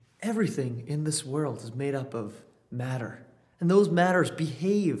Everything in this world is made up of matter, and those matters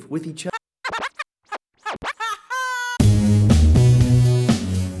behave with each other.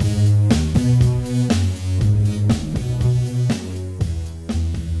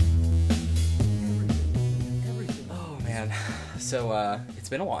 Oh man, so it's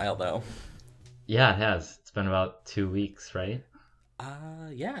been a while though. Yeah, it has. It's been about 2 weeks, right?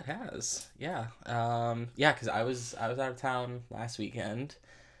 Yeah, it has. Yeah, because I was out of town last weekend,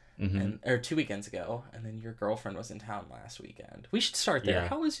 Mm-hmm. and or 2 weekends ago, and then your girlfriend was in town last weekend. We should start there. Yeah.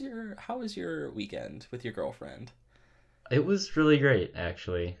 How was your weekend with your girlfriend? It was really great,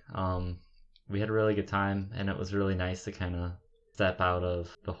 actually. We had a really good time, and it was really nice to kind of step out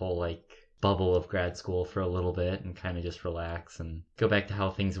of the whole, like, bubble of grad school for a little bit and kind of just relax and go back to how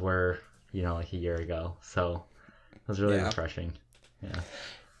things were, like a year ago. So it was really Yeah. refreshing. Yeah.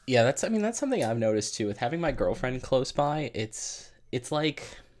 Yeah, that's something I've noticed too with having my girlfriend close by. It's like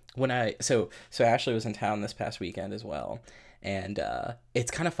when so Ashley was in town this past weekend as well. And it's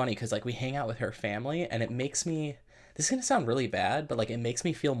kind of funny cuz like we hang out with her family and it makes me this is going to sound really bad, but like it makes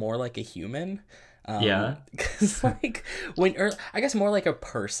me feel more like a human. Yeah. Cuz like or I guess more like a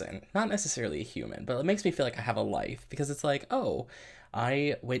person, not necessarily a human, but it makes me feel like I have a life because it's like, "Oh,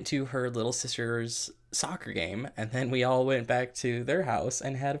 I went to her little sister's soccer game and then we all went back to their house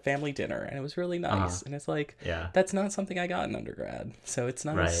and had a family dinner and it was really Uh-huh. nice." And it's like Yeah. that's not something I got in undergrad. So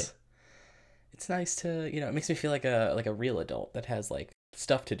Right. it's nice to, it makes me feel like a real adult that has like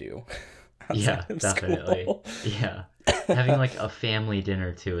stuff to do outside Yeah, of definitely. school. Yeah. Having like a family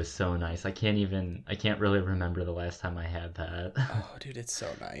dinner too is so nice. I can't really remember the last time I had that. Oh, dude, it's so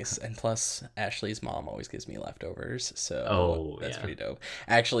nice. And plus, Ashley's mom always gives me leftovers, so Oh, that's yeah. pretty dope.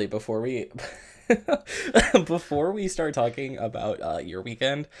 Actually, before we start talking about your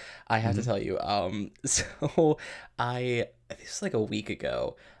weekend, I have to Hmm. tell you. So I this was like a week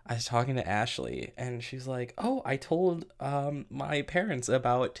ago. I was talking to Ashley, and she's like, "Oh, I told my parents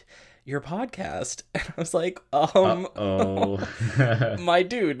about your podcast," and I was like, Uh-oh. my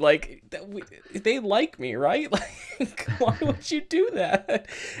dude, like they like me, right? Like, why would you do that?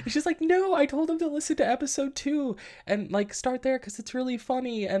 And she's like, no, I told them to listen to episode 2 and like start there because it's really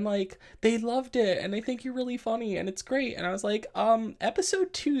funny and like they loved it and they think you're really funny and it's great. And I was like,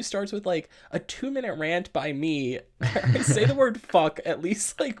 episode 2 starts with like a 2-minute rant by me. I say the word fuck at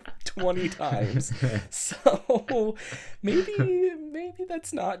least like 20 times, so maybe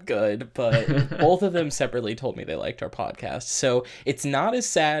that's not good. But both of them separately told me they liked our podcast, so it's not as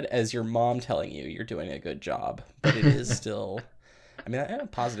sad as your mom telling you you're doing a good job, but it is still. I mean,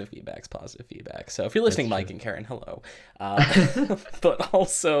 positive feedback's positive feedback. So if you're That's listening, true. Mike and Karen, hello. Uh, but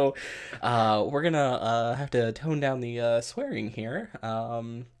also, we're gonna have to tone down the swearing here,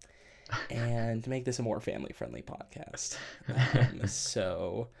 and make this a more family-friendly podcast.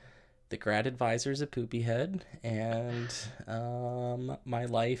 So the grad advisor's a poopy head, and my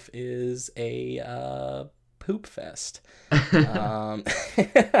life is a poop fest. Um,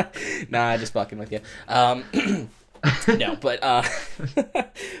 nah, just fucking with you. No, but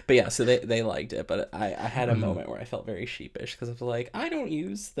yeah, so they liked it, but I had a Mhm. moment where I felt very sheepish because I was like, I don't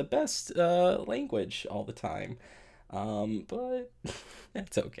use the best language all the time, but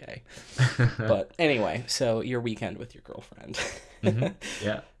that's okay. But anyway, so your weekend with your girlfriend. Mhm.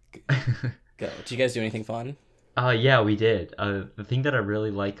 Yeah. Go. Did you guys do anything fun? Yeah, we did. The thing that I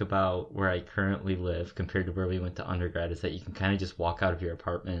really like about where I currently live compared to where we went to undergrad is that you can kind of just walk out of your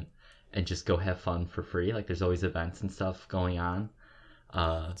apartment and just go have fun for free. Like there's always events and stuff going on. Oh,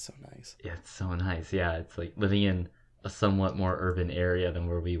 Uh, that's so nice. yeah, it's so nice. Yeah, it's like living in a somewhat more urban area than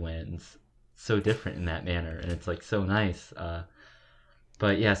where we went. It's so different in that manner, and it's like so nice.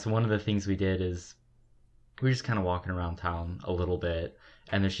 But yeah, so one of the things we did is we were just kind of walking around town a little bit,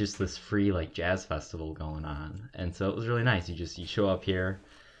 and there's just this free like jazz festival going on, and so it was really nice. You show up here,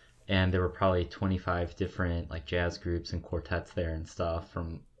 and there were probably 25 different like jazz groups and quartets there and stuff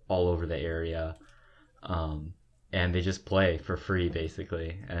from all over the area, um, and they just play for free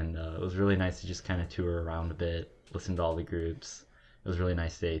basically, and it was really nice to just kind of tour around a bit, listen to all the groups. It was a really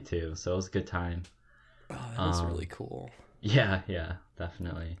nice day too, so it was a good time. Oh, that is really Um, cool. yeah, yeah,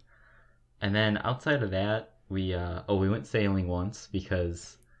 definitely. And then outside of that, we went sailing once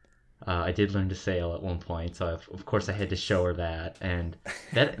because I did learn to sail at one point, so of course I had to show Nice. her that, and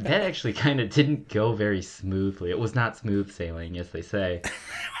that actually kind of didn't go very smoothly. It was not smooth sailing, as they say.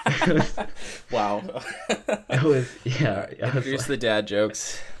 It was, Wow. it was All yeah. right, I was introduce like, the dad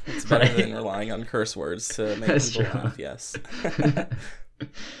jokes. It's better than right, relying on curse words to make that's people true. laugh. Yes.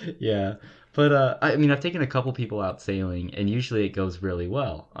 Yeah, but I mean, I've taken a couple people out sailing, and usually it goes really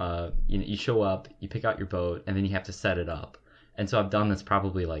well. You show up, you pick out your boat, and then you have to set it up, And so I've done this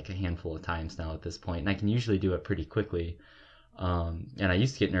probably like a handful of times now at this point, and I can usually do it pretty quickly. And I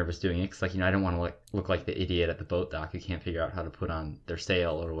used to get nervous doing it because, like, I don't want to look like the idiot at the boat dock who can't figure out how to put on their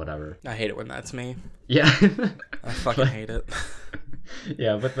sail or whatever. I hate it when that's me. Yeah. I fucking hate it.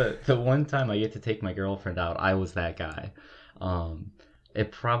 Yeah, but the one time I get to take my girlfriend out, I was that guy.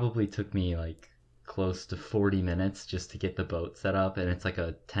 It probably took me like close to 40 minutes just to get the boat set up, and it's like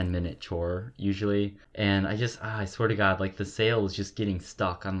a 10-minute chore usually. And I swear to God, like the sail was just getting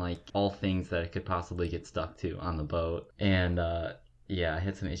stuck on like all things that it could possibly get stuck to on the boat. And yeah, I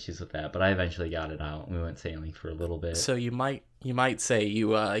had some issues with that, but I eventually got it out and we went sailing for a little bit. So you might say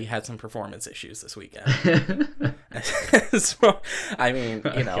you had some performance issues this weekend. So, I mean, Oh,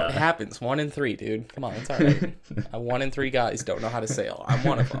 it God. happens. 1 in 3, dude. Come on, it's all right. 1 in 3 guys don't know how to sail. I'm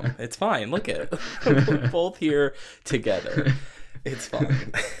one of them. It's fine. Look at it. We're both here together. It's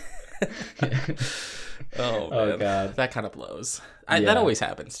fine. Oh, man. God. That kind of blows. Yeah. That always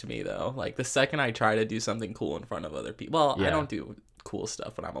happens to me, though. Like, the second I try to do something cool in front of other people. Well, Yeah. I don't do cool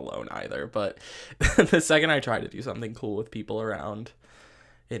stuff when I'm alone either, but the second I try to do something cool with people around,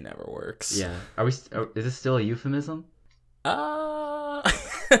 it never works. Yeah. Is this still a euphemism?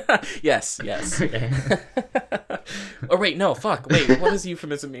 Yes. Okay. Oh, wait, no, fuck. Wait, what does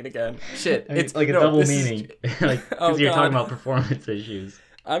euphemism mean again? Shit. I mean, It's like a no, double this is- meaning. Like, because Oh, you're talking God. about performance issues.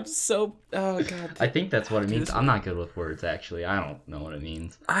 I'm so... Oh, God. I think that's what it means. This- I'm not good with words, actually. I don't know what it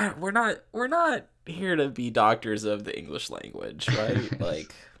means. We're not here to be doctors of the English language, right?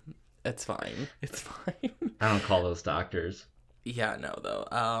 Like, it's fine. It's fine. I don't call those doctors. Yeah, no,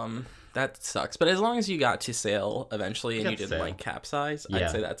 though. That sucks. But as long as you got to sail eventually and got you to didn't, sail. like, capsize, Yeah.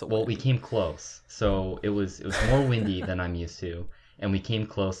 I'd say that's a win. Well, we came close. So it was more windy than I'm used to. And we came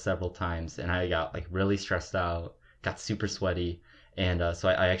close several times. And I got, like, really stressed out, got super sweaty. And so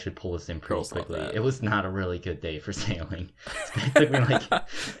I actually pulled us in pretty Girls love quickly. that. It was not a really good day for sailing. It took me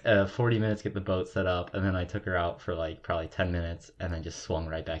like 40 minutes to get the boat set up. And then I took her out for like probably 10 minutes and then just swung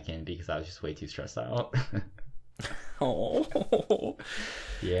right back in because I was just way too stressed out. Oh.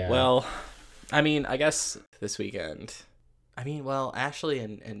 Yeah. Well, I mean, I guess this weekend... Ashley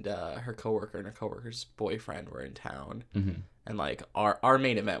and her coworker and her coworker's boyfriend were in town. Mhm. And, like, our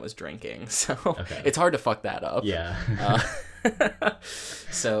main event was drinking. So Okay. it's hard to fuck that up. Yeah.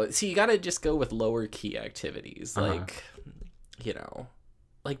 So you gotta just go with lower key activities, Uh-huh. like,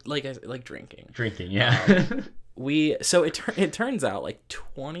 like drinking. Drinking, yeah. So it turns out like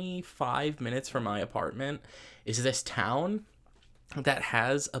 25 minutes from my apartment is this town that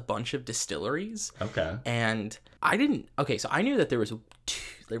has a bunch of distilleries, Okay. and so I knew that there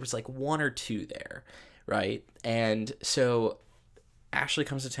was like 1 or 2 there, right? And so Ashley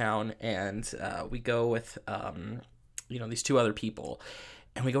comes to town, and we go with these 2 other people,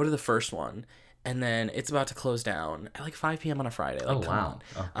 and we go to the first one, and then it's about to close down at like 5 p.m. on a Friday. Like, Oh, come wow.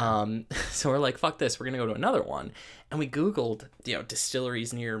 on. Okay. So we're like, fuck this, we're gonna go to another one, and we Googled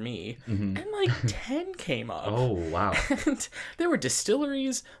distilleries near me, Mhm. and like 10 came up. Oh, wow. And there were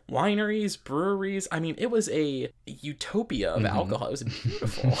distilleries, wineries, breweries. I mean, it was a utopia of alcohol. It was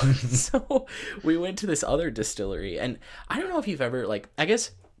beautiful. So we went to this other distillery, and I don't know if you've ever, like, I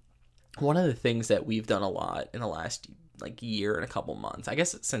guess one of the things that we've done a lot in the last, like, year and a couple months, I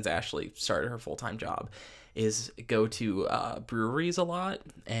guess since Ashley started her full-time job, is go to breweries a lot.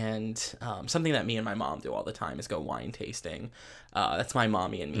 And something that me and my mom do all the time is go wine tasting. That's my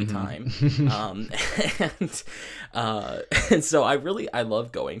mommy and me time. And so I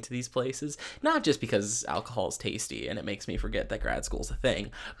love going to these places, not just because alcohol is tasty and it makes me forget that grad school's a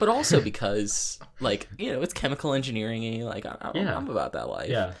thing, but also because, like, it's chemical engineering-y. Like, I'm about that life.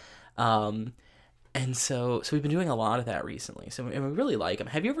 Yeah. And so we've been doing a lot of that recently. And we really like them.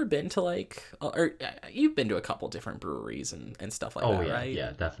 Have you ever been to, like, or you've been to a couple different breweries and stuff like that, yeah. right?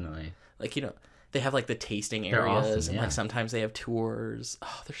 Yeah, definitely. Like, they have, like, the tasting They're areas, awesome, and, yeah. like, sometimes they have tours.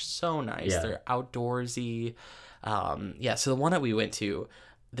 Oh, they're so nice. Yeah. They're outdoorsy. So the one that we went to,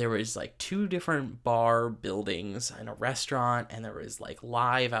 there was, like, 2 different bar buildings and a restaurant, and there was, like,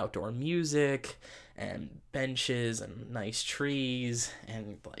 live outdoor music and benches and nice trees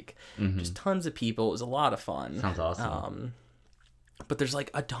and, like, just tons of people. It was a lot of fun. Sounds awesome. But there's, like,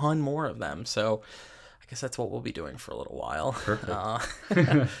 a ton more of them, so I guess that's what we'll be doing for a little while.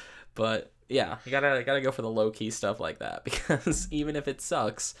 Perfect. But yeah, you gotta go for the low key stuff like that, because even if it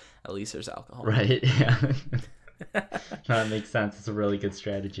sucks, at least there's alcohol. Right, yeah. That makes sense. It's a really good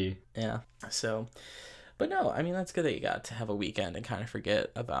strategy. Yeah. So, but no, I mean, that's good that you got to have a weekend and kind of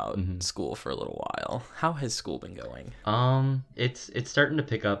forget about school for a little while. How has school been going? It's starting to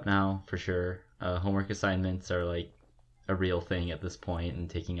pick up now for sure. Homework assignments are like a real thing at this point and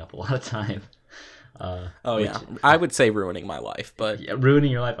taking up a lot of time. Oh which, yeah, I would say ruining my life, but yeah,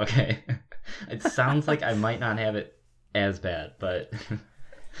 ruining your life. Okay, it sounds like I might not have it as bad, but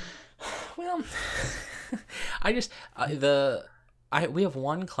well, I just we have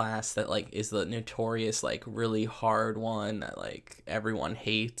one class that like is the notorious like really hard one that like everyone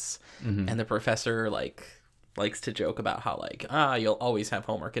hates, and the professor like likes to joke about how like you'll always have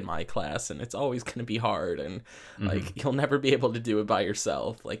homework in my class and it's always going to be hard and like you'll never be able to do it by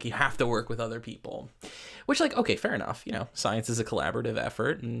yourself, like you have to work with other people, which like okay, fair enough, you know, science is a collaborative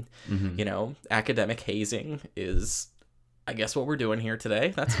effort, and you know, academic hazing is I guess what we're doing here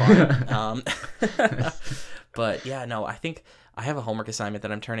today. That's fine. But yeah, no, I think I have a homework assignment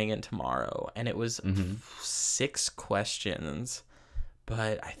that I'm turning in tomorrow, and it was 6 questions,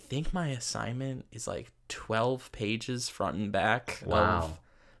 but I think my assignment is like 12 pages front and back of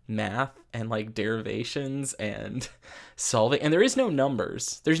math and like derivations and solving, and there is no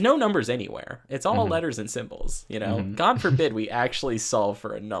numbers. There's no numbers anywhere. It's all letters and symbols, you know. God forbid we actually solve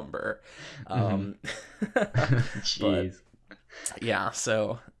for a number. Jeez. But yeah,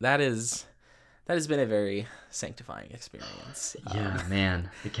 so that has been a very sanctifying experience. Yeah, man,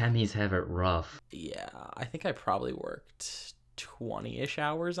 the chemies have it rough. Yeah, I think I probably worked 20-ish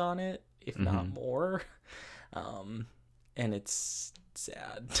hours on it, if not more. And it's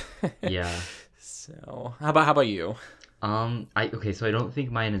sad. Yeah. So, how about you? So I don't think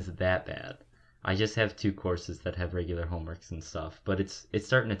mine is that bad. I just have 2 courses that have regular homeworks and stuff, but it's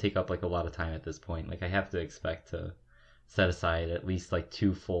starting to take up like a lot of time at this point. Like I have to expect to set aside at least like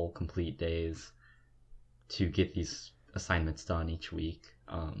 2 full complete days to get these assignments done each week.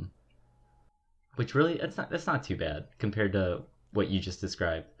 Which really that's not too bad compared to what you just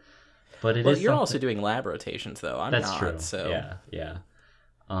described. But it is you're also doing lab rotations though. I'm that's not. True. So yeah.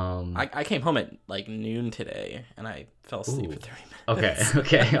 I came home at like noon today and I fell asleep for 30 minutes.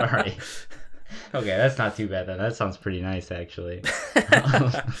 Okay, all right. Okay, that's not too bad then. That sounds pretty nice actually.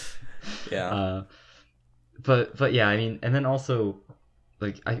 Yeah. But yeah, I mean, and then also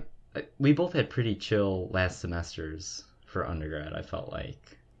like we both had pretty chill last semesters for undergrad, I felt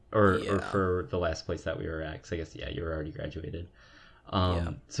like. Or for the last place that we were at, 'cause I guess you were already graduated.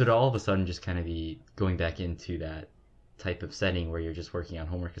 So to all of a sudden just kind of be going back into that type of setting where you're just working on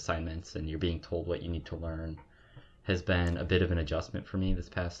homework assignments and you're being told what you need to learn has been a bit of an adjustment for me this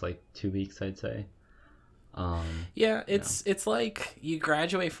past like 2 weeks, I'd say. It's like you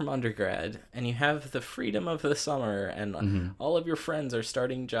graduate from undergrad and you have the freedom of the summer and all of your friends are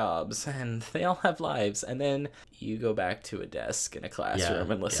starting jobs and they all have lives, and then you go back to a desk in a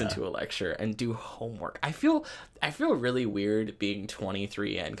classroom and listen to a lecture and do homework. I feel really weird being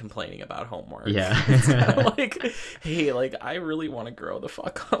 23 and complaining about homework. Yeah. It's kind of like, hey, like I really want to grow the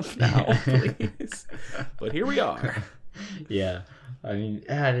fuck up now, please. But here we are. Yeah. I mean,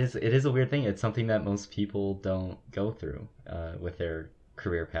 it is a weird thing. It's something that most people don't go through with their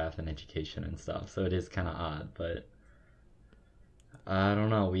career path and education and stuff. So it is kind of odd, but I don't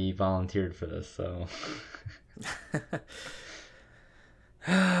know. We volunteered for this, so.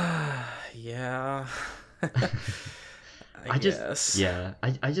 Yeah. I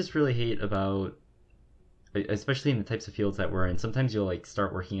just really hate about, especially in the types of fields that we're in. Sometimes you'll like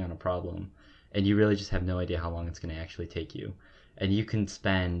start working on a problem and you really just have no idea how long it's going to actually take you. And you can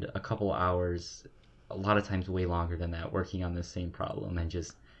spend a couple hours, a lot of times way longer than that, working on this same problem and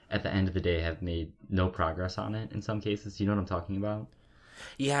just at the end of the day have made no progress on it in some cases. You know what I'm talking about?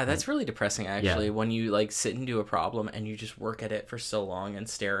 Yeah, that's really depressing actually, when you like sit and do a problem and you just work at it for so long and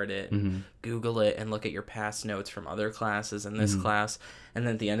stare at it and Google it and look at your past notes from other classes in this class, and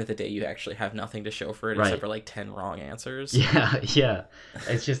then at the end of the day you actually have nothing to show for it except for like 10 wrong answers. Yeah.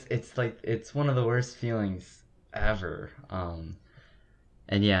 It's one of the worst feelings ever.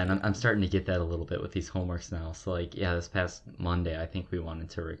 And I'm starting to get that a little bit with these homeworks now. So like, this past Monday I think we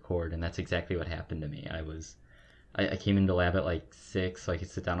wanted to record, and that's exactly what happened to me. I came into lab at like 6 so I could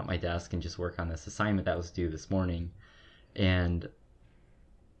sit down at my desk and just work on this assignment that was due this morning. And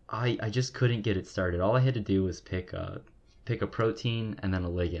I just couldn't get it started. All I had to do was pick a protein and then a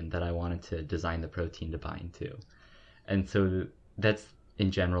ligand that I wanted to design the protein to bind to. And so that's in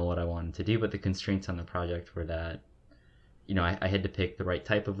general what I wanted to do, but the constraints on the project were that, you know, I had to pick the right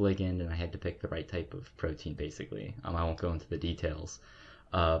type of ligand and I had to pick the right type of protein, basically. I won't go into the details.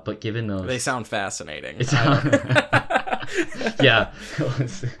 But given those... They sound fascinating. Yeah.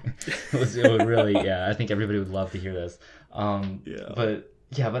 It would really, I think everybody would love to hear this. But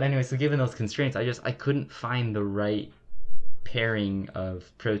anyway, so given those constraints, I couldn't find the right pairing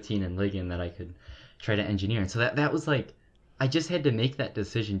of protein and ligand that I could try to engineer. And so that was like, I just had to make that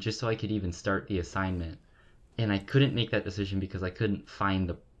decision just so I could even start the assignment. And I couldn't make that decision because I couldn't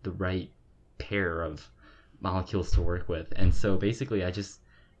find the right pair of molecules to work with. And so basically I just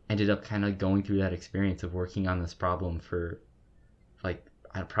ended up kind of going through that experience of working on this problem for like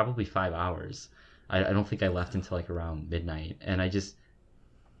probably 5 hours. I don't think I left until like around midnight, and I just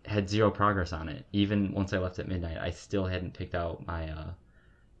had zero progress on it. Even once I left at midnight, I still hadn't picked out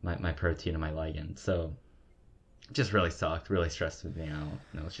my protein and my ligand. So it just really sucked, really stressed me out,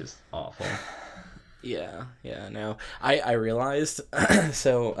 and it was just awful. Yeah, no. I realized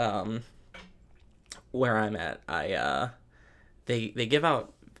so where I'm at, they give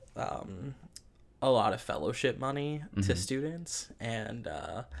out a lot of fellowship money to students, and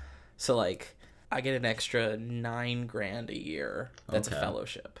so like I get an extra $9,000 a year. That's a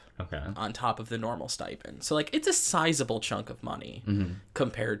fellowship. Okay. On top of the normal stipend. So like it's a sizable chunk of money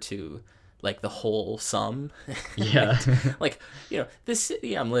compared to like the whole sum. Yeah. Like, you know, the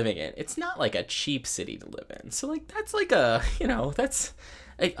city I'm living in, it's not like a cheap city to live in. So like that's like a, you know, that's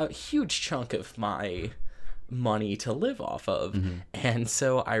a huge chunk of my money to live off of. And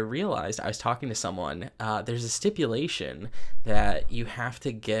so I realized, I was talking to someone, there's a stipulation that you have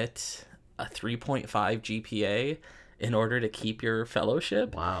to get a 3.5 GPA in order to keep your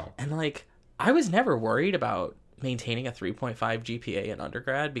fellowship. Wow. And like I was never worried about maintaining a 3.5 GPA in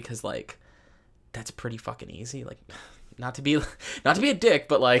undergrad because like that's pretty fucking easy. Like not to be a dick,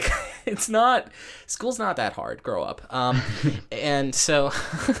 but like school's not that hard. Grow up. And so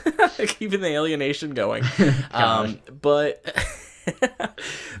keeping the alienation going. But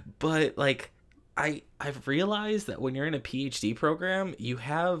like I've realized that when you're in a PhD program, you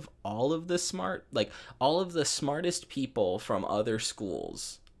have all of the smartest people from other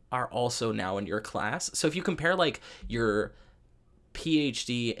schools are also now in your class. So if you compare like your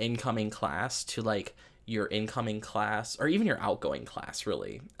PhD incoming class to like your incoming class or even your outgoing class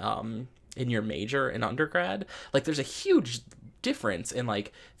really in your major in undergrad, like there's a huge difference in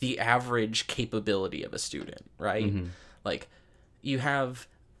like the average capability of a student, right? Like you have,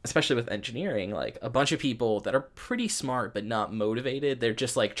 especially with engineering, like a bunch of people that are pretty smart but not motivated. They're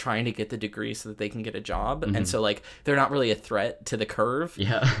just like trying to get the degree so that they can get a job. And so like they're not really a threat to the curve.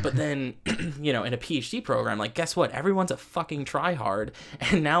 Yeah. But then, you know, in a PhD program, like guess what? Everyone's a fucking tryhard.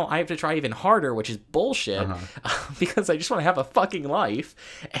 And now I have to try even harder, which is bullshit because I just want to have a fucking life.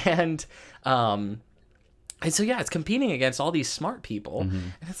 And so yeah, it's competing against all these smart people.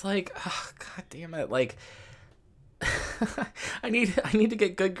 And it's like, oh, God damn it. Like, I need to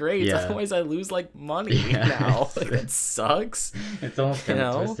get good grades, otherwise I lose like money now. Like that sucks. It's almost kind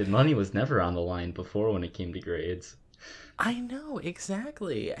of twisted. Money was never on the line before when it came to grades. I know,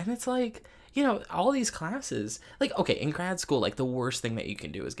 exactly. And it's like, you know, all these classes, like, okay, in grad school, like the worst thing that you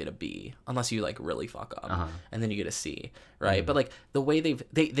can do is get a B unless you like really fuck up and then you get a C, right? But like the way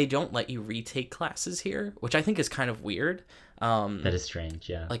they don't let you retake classes here, which I think is kind of weird. That is strange.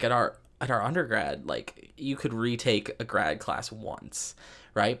 Yeah. Like at our undergrad, like you could retake a grad class once,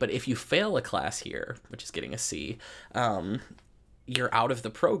 right? But if you fail a class here, which is getting a C, you're out of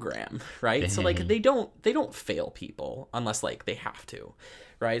the program, right? So like they don't fail people unless like they have to,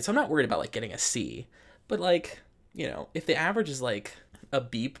 right? So I'm not worried about like getting a C, but like, you know, if the average is like a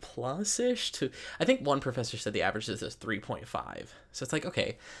B plus ish to, I think one professor said the average is 3.5. So it's like,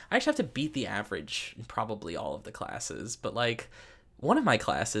 okay, I actually have to beat the average in probably all of the classes, but like one of my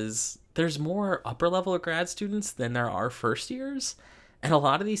classes, there's more upper level grad students than there are first years. And a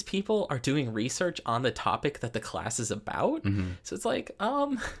lot of these people are doing research on the topic that the class is about. So it's like,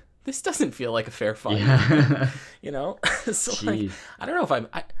 this doesn't feel like a fair fight. You know? So like, I don't know if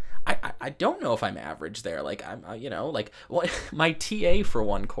I don't know if I'm average there. Like I'm, you know, like my TA for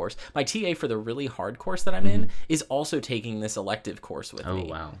one course, my TA for the really hard course that I'm in is also taking this elective course with me.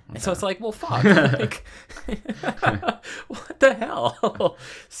 Oh, wow. Okay. And so it's like, well, fuck, like, what the hell?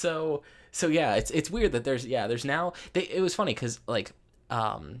 So yeah, it's weird that there's now, it was funny because like,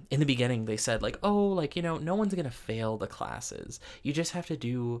 in the beginning they said like, oh, like, you know, no one's gonna fail the classes, you just have to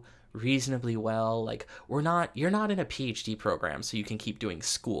do reasonably well, like you're not in a PhD program so you can keep doing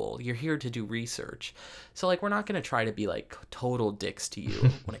school, you're here to do research, so like we're not gonna try to be like total dicks to you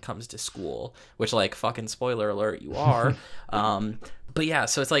when it comes to school, which like fucking spoiler alert, you are. But yeah,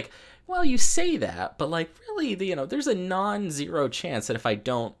 so it's like, well, you say that, but like really, you know, there's a non-zero chance that if I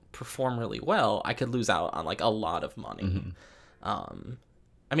don't perform really well, I could lose out on like a lot of money.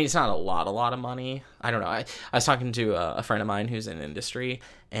 I mean, it's not a lot of money. I don't know. I was talking to a friend of mine who's in industry,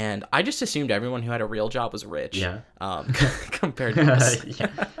 and I just assumed everyone who had a real job was rich. Yeah. Compared to us.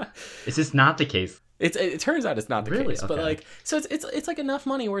 Is this not the case? It turns out it's not the case, okay. But like, so it's like enough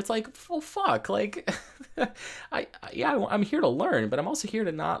money where it's like, well, fuck, like, I'm here to learn, but I'm also here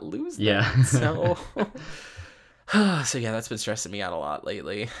to not lose them. Yeah. So, So yeah, that's been stressing me out a lot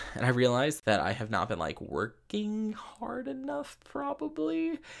lately. And I realized that I have not been like working hard enough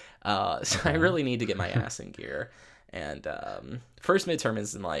probably. So I Okay. really need to get my ass in gear. And first midterm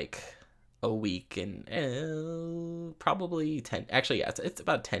is in like a week and probably 10. Actually, yeah, it's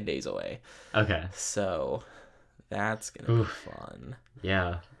about 10 days away. Okay. So that's going to be Oof. fun.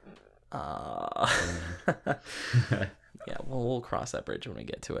 Yeah. Uh, Oh, man. yeah, we'll cross that bridge when we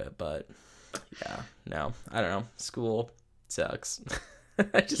get to it. But yeah, no, I don't know. School sucks.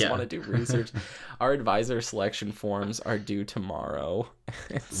 I just want to do research. Our advisor selection forms are due tomorrow.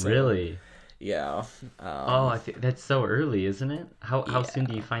 So, Really? yeah. Oh, I think that's so early, isn't it? How soon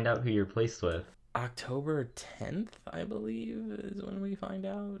do you Yeah. find out who you're placed with? October 10th, I believe, is when we find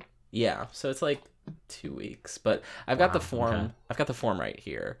out. Yeah, so it's like 2 weeks, but I've got the Wow. Okay. form. I've got the form right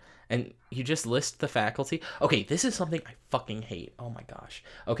here, and you just list the faculty. Okay, this is something I fucking hate. Oh my gosh.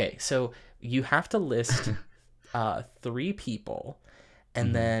 Okay, so you have to list 3 people, and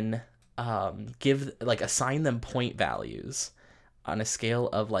Mhm. then give like assign them point values on a scale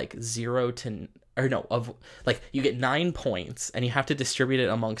of like 0 to, or no, of like you get 9 points, and you have to distribute it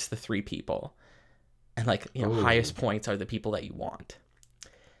amongst the 3 people. And like, Oh. highest points are the people that you want.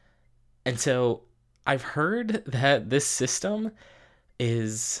 And so I've heard that this system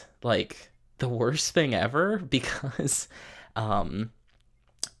is like the worst thing ever because um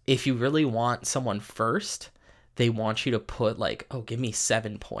if you really want someone first, they want you to put like, oh, give me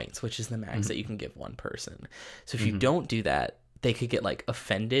 7 points, which is the max that you can give one person. So if you Mhm. don't do that, they could get like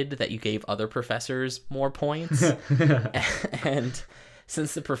offended that you gave other professors more points. And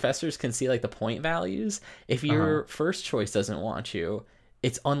since the professors can see like the point values, if Uh-huh. your first choice doesn't want you,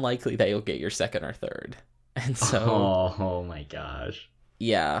 it's unlikely that you'll get your second or third. And so, Oh my gosh.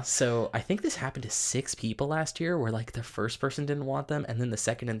 yeah, so I think this happened to 6 people last year where like the first person didn't want them and then the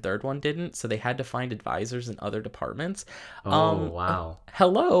second and third one didn't, so they had to find advisors in other departments. Oh wow.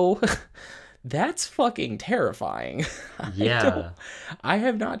 Hello. That's fucking terrifying. I don't Yeah. I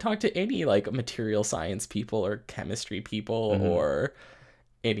have not talked to any like material science people or chemistry people Mhm. or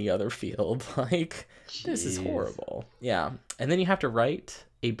any other field. Like, this is Jeez. horrible. Yeah. And then you have to write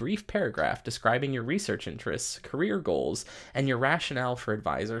a brief paragraph describing your research interests, career goals, and your rationale for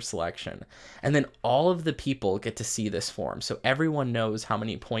advisor selection. And then all of the people get to see this form, so everyone knows how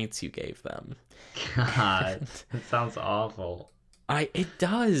many points you gave them. God, And that sounds awful. it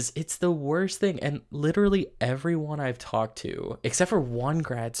does. It's the worst thing. And literally everyone I've talked to, except for one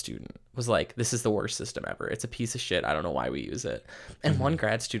grad student, was like, this is the worst system ever. It's a piece of shit. I don't know why we use it. And one Mhm.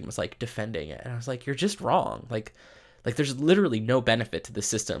 grad student was like defending it. And I was like, you're just wrong. Like there's literally no benefit to the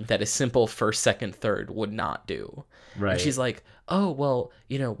system that a simple first, second, third would not do. And she's Right. like, oh, well,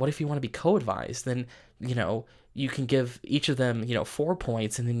 what if you want to be co-advised? Then, you can give each of them, 4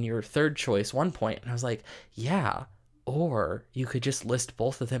 points and then your third choice 1 point. And I was like, yeah, or you could just list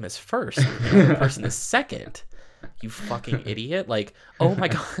both of them as first and the other person as second. You fucking idiot. Like, oh my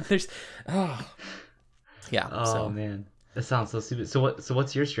God, oh, yeah, Oh so, man, that sounds so stupid. So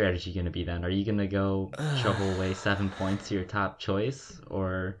what's your strategy gonna be then? Are you gonna go shovel away 7 points to your top choice,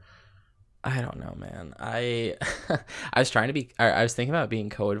 or? I don't know, man. I was trying to be, I was thinking about being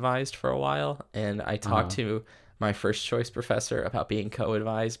co-advised for a while, and I talked Uh-huh. to my first choice professor about being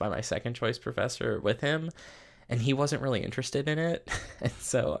co-advised by my second choice professor with him, and he wasn't really interested in it. And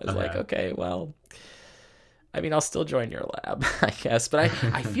so I was like, Okay. okay, well, I mean, I'll still join your lab, I guess. But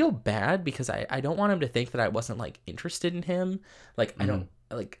I feel bad because I don't want him to think that I wasn't like interested in him. Like Mhm.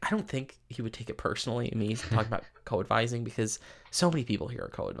 I don't think he would take it personally, me talking about co-advising, because so many people here are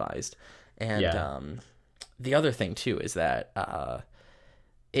co-advised. And Yeah. the other thing too is that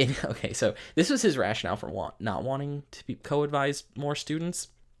okay, so this was his rationale for not wanting to be co-advised more students.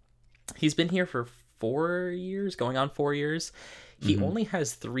 He's been here for 4 years, going on 4 years. He Mhm. only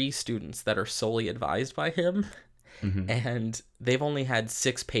has 3 students that are solely advised by him, Mhm. and they've only had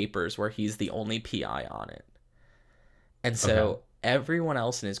 6 papers where he's the only PI on it. And Okay. so everyone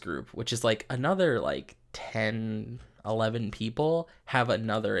else in his group, which is like another like 10, 11 people, have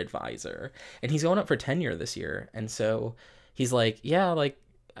another advisor. And he's going up for tenure this year. And so he's like, yeah, like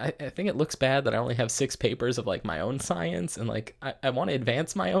I think it looks bad that I only have 6 papers of like my own science, and like I want to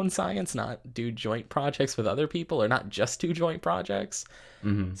advance my own science, not do joint projects with other people, or not just do joint projects.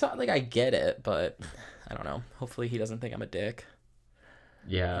 Mhm. So like I get it, but I don't know. Hopefully he doesn't think I'm a dick.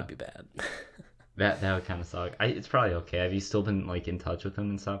 Yeah. That'd be bad. That would kind of suck. It's probably okay. Have you still been like in touch with him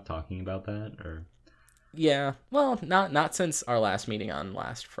and stuff, talking about that, or? Yeah, well, not since our last meeting on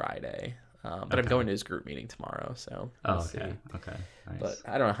last Friday, but I'm Okay. going to his group meeting tomorrow, so we'll Oh, okay. see. Okay. But Nice.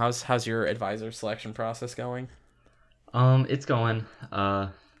 I don't know, how's your advisor selection process going? It's going.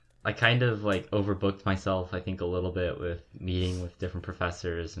 I kind of like overbooked myself, I think, a little bit with meeting with different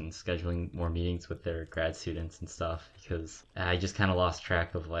professors and scheduling more meetings with their grad students and stuff because I just kind of lost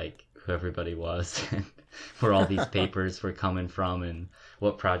track of like who everybody was and where all these papers were coming from and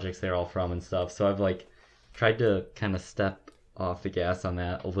what projects they're all from and stuff. So I've like tried to kind of step off the gas on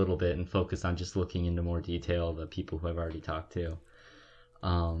that a little bit and focus on just looking into more detail the people who I've already talked to.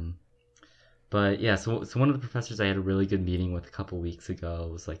 But yeah, so one of the professors I had a really good meeting with a couple weeks ago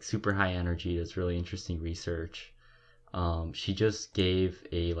was like super high energy. Does really interesting research. She just gave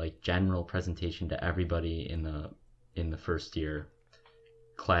a like general presentation to everybody in the first year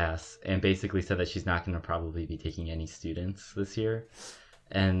class and basically said that she's not going to probably be taking any students this year.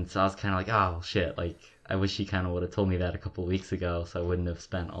 And so I was kind of like, oh shit, like I wish she kind of would have told me that a couple weeks ago, so I wouldn't have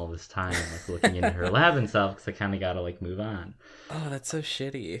spent all this time like looking into her lab and stuff because I kind of got to like move on. Oh, that's so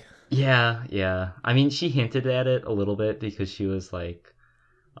shitty. Yeah. I mean, she hinted at it a little bit because she was like,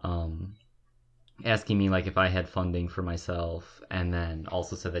 asking me like if I had funding for myself, and then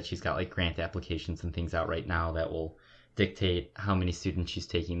also said that she's got like grant applications and things out right now that will dictate how many students she's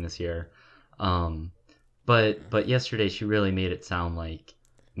taking this year. But yesterday she really made it sound like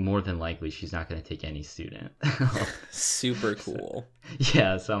more than likely she's not going to take any student. Super cool.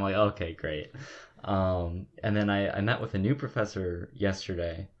 So I'm like, okay, great. And then I met with a new professor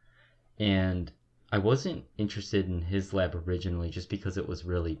yesterday, and I wasn't interested in his lab originally just because it was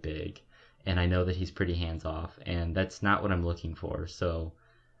really big, and I know that he's pretty hands off, and that's not what I'm looking for. So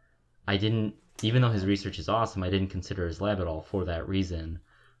I didn't, even though his research is awesome, I didn't consider his lab at all for that reason.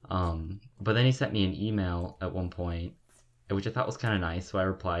 But then he sent me an email at one point, which I thought was kind of nice. So I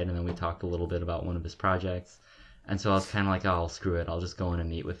replied, and then we talked a little bit about one of his projects. And so I was kind of like, oh, screw it. I'll just go in and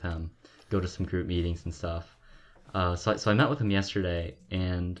meet with him, go to some group meetings and stuff. So I met with him yesterday,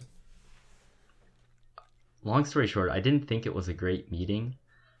 and long story short, I didn't think it was a great meeting.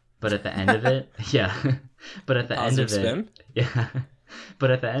 But at the end of it, but at the end of it, but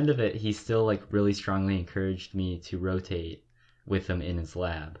at the end of it, he still like really strongly encouraged me to rotate with him in his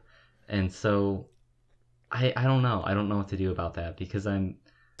lab. And so I don't know. I don't know what to do about that because I'm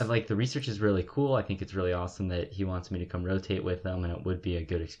like, the research is really cool. I think it's really awesome that he wants me to come rotate with him, and it would be a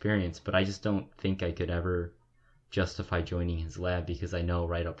good experience. But I just don't think I could ever justify joining his lab because I know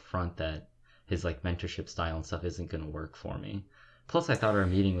right up front that his like mentorship style and stuff isn't going to work for me. Plus, I thought our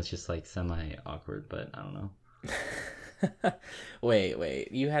meeting was just like semi-awkward, but I don't know.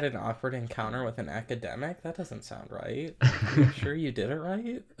 Wait. You had an awkward encounter with an academic? That doesn't sound right. Are you sure you did it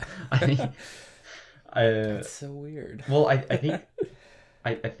right? That's so weird. Well, I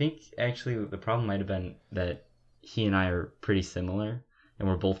think actually the problem might have been that he and I are pretty similar, and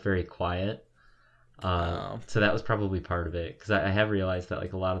we're both very quiet. So that was probably part of it, because I have realized that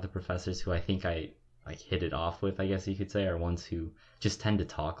like a lot of the professors who I think I like hit it off with, I guess you could say, are ones who just tend to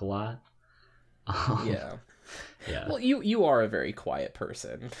talk a lot. Yeah. Well, you are a very quiet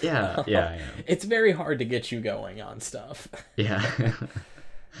person. Yeah, I am. It's very hard to get you going on stuff. Yeah.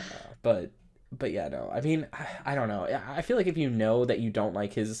 But yeah, no. I mean, I don't know. I feel like if you know that you don't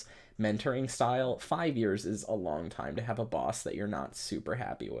like his mentoring style, 5 years is a long time to have a boss that you're not super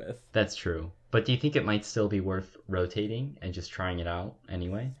happy with. That's true. But do you think it might still be worth rotating and just trying it out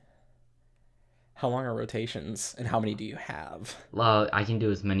anyway? How long are rotations, and how many do you have? Well, I can do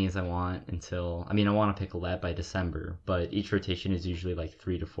as many as I want until, I mean, I want to pick a lab by December, but each rotation is usually like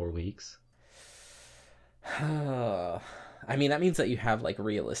 3 to 4 weeks. I mean, that means that you have like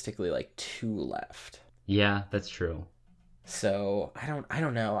realistically like 2 left. Yeah, that's true. So I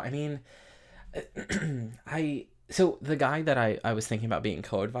don't know. I mean, so the guy that I was thinking about being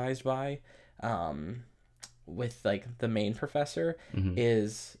co-advised by, with like the main professor,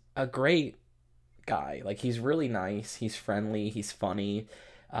 is a great guy. Like, he's really nice, he's friendly, he's funny.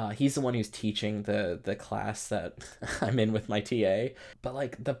 He's the one who's teaching the class that I'm in with my TA. But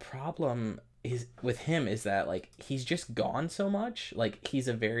like, the problem is with him is that like, he's just gone so much. Like, he's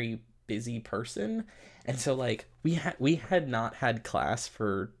a very busy person, and so like we had not had class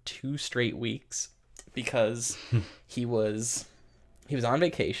for 2 straight weeks because he was on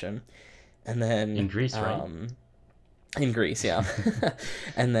vacation, and then in Greece, right? In Greece, yeah.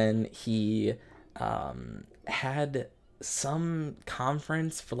 And then he had some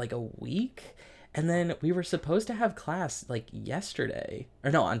conference for like a week, and then we were supposed to have class like yesterday,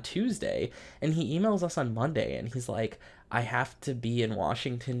 or no, on Tuesday, and he emails us on Monday, and he's like, I have to be in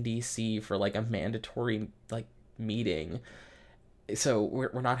Washington DC for like a mandatory like meeting, so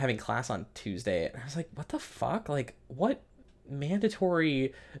we're not having class on Tuesday. And I was like, what the fuck? Like, what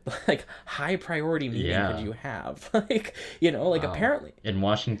mandatory like high priority meeting could you have? Like, you know, like, wow. Apparently in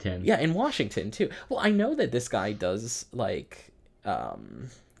Washington. Yeah, in Washington too. Well, I know that this guy does like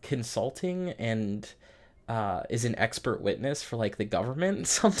consulting and is an expert witness for like the government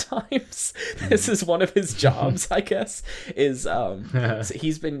sometimes. This is one of his jobs, I guess, is so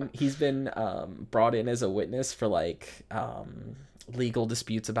he's been brought in as a witness for like legal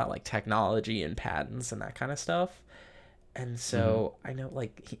disputes about like technology and patents and that kind of stuff. And so I know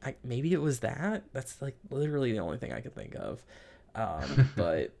like maybe it was that's like literally the only thing I could think of.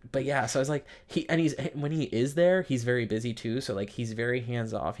 But yeah, so I was like, he's when he is there, he's very busy too, so like he's very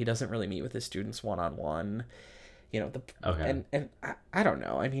hands off. He doesn't really meet with his students one-on-one, and I don't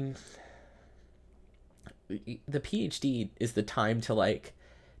know, I mean, the PhD is the time to like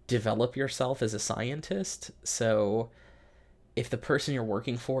develop yourself as a scientist. So if the person you're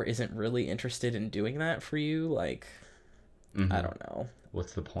working for isn't really interested in doing that for you, like I don't know,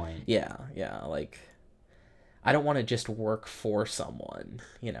 what's the point? Yeah, like I don't want to just work for someone,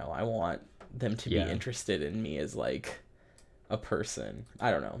 I want them to be interested in me as like a person.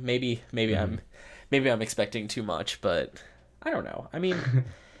 I don't know. Maybe I'm expecting too much, but I don't know. I mean,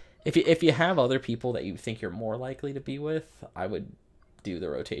 if you have other people that you think you're more likely to be with, I would do the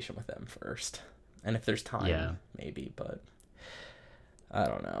rotation with them first. And if there's time, maybe, but I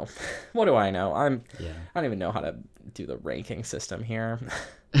don't know. What do I know? I don't even know how to do the ranking system here.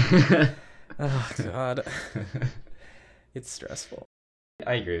 Oh God, it's stressful.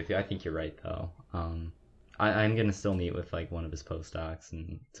 I agree with you. I think you're right though. I'm gonna still meet with like one of his postdocs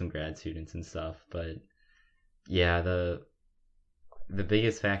and some grad students and stuff, but yeah, the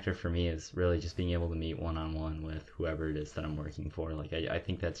biggest factor for me is really just being able to meet one-on-one with whoever it is that I'm working for. Like I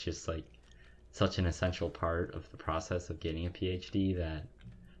think that's just like such an essential part of the process of getting a PhD that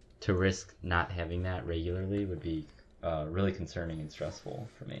to risk not having that regularly would be really concerning and stressful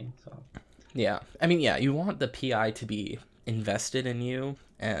for me. So yeah, I mean, you want the PI to be invested in you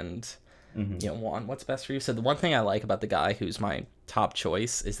and want what's best for you. So the one thing I like about the guy who's my top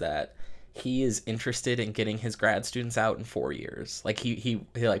choice is that he is interested in getting his grad students out in 4 years. Like he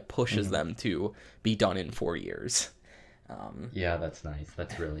like pushes them to be done in 4 years. Yeah, that's nice.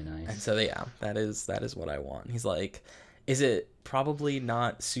 That's really nice. And so that is what I want. He's like, is it probably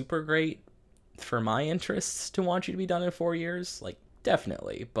not super great for my interests to want you to be done in 4 years? Like,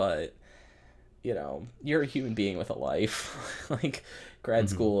 definitely, but you're a human being with a life. Like,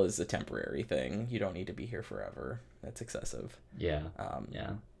 grad school is a temporary thing. You don't need to be here forever. That's excessive. Yeah.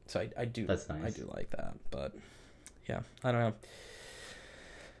 So I do. That's nice. I do like that, but yeah, I don't know.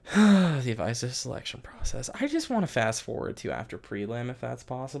 The advisor selection process. I just want to fast forward to after prelim if that's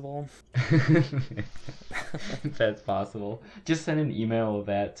possible. If that's possible. Just send an email of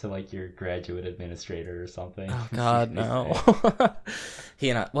that to like your graduate administrator or something. Oh God, no.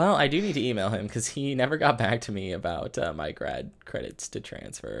 I do need to email him because he never got back to me about my grad credits to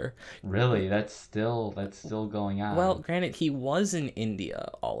transfer. Really? That's still going on. Well, granted, he was in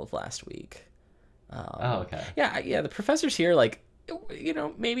India all of last week. Okay. Yeah. The professors here, like,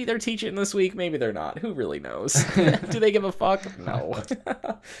 maybe they're teaching this week, maybe they're not. Who really knows? Do they give a fuck? No.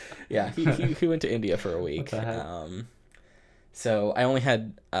 Yeah, he went to India for a week. What the heck? So I only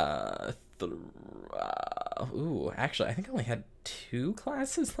had actually, I think I only had 2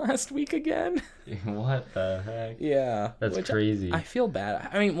 classes last week again. What the heck? Yeah, that's crazy. I feel bad.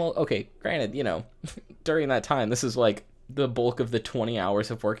 I mean, well, okay, granted, during that time, this is like the bulk of the 20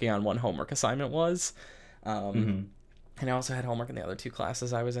 hours of working on one homework assignment was. And I also had homework in the other 2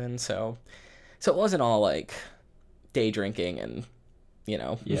 classes I was in, so it wasn't all like day drinking and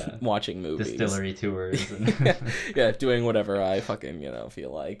watching movies, distillery tours, and yeah, doing whatever I fucking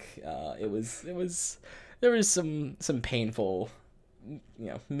feel like. There was some painful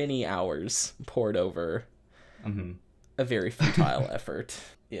many hours poured over a very futile effort.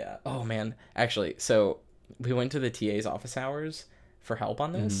 Yeah. Oh man, actually, so we went to the TA's office hours for help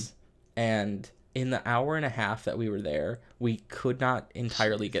on this, and in the hour and a half that we were there, we could not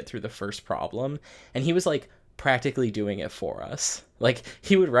entirely get through the first problem. And he was like practically doing it for us. Like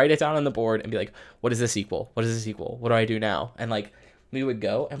he would write it down on the board and be like, what does this equal? What does this equal? What do I do now? And like we would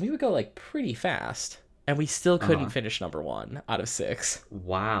go like pretty fast. And we still couldn't finish number 1 out of 6.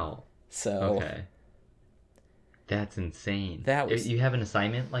 Wow. So okay. That's insane. That was... You have an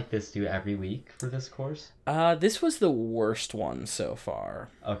assignment like this due every week for this course? This was the worst one so far.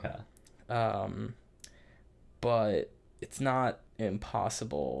 Okay. But it's not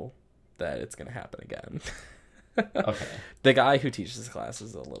impossible that it's going to happen again. Okay. The guy who teaches this class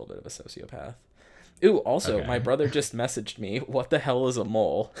is a little bit of a sociopath. Ooh, also, my brother just messaged me, what the hell is a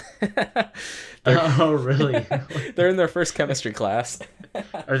mole? Oh, really? They're in their first chemistry class.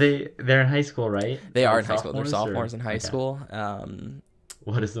 They're in high school, right? They are in high school. They're sophomores in high school.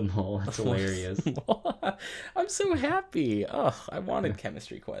 What is a mole? That's hilarious. I'm so happy. Oh, I wanted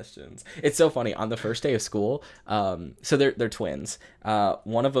chemistry questions. It's so funny. On the first day of school, so they're twins.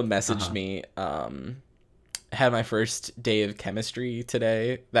 One of them messaged me. Had my first day of chemistry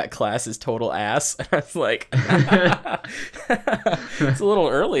today. That class is total ass. And I was like, it's a little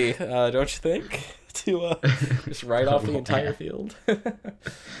early, don't you think? To just write off the entire field.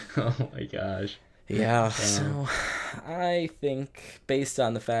 Oh my gosh. Yeah, so I think based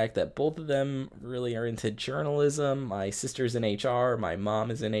on the fact that both of them really are into journalism, my sister's in HR, my mom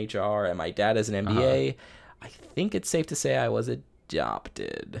is in HR, and my dad is an MBA, I think it's safe to say I was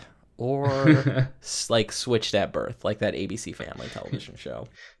adopted or like switched at birth, like that ABC Family television show.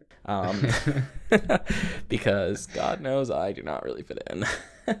 Because God knows I do not really fit in.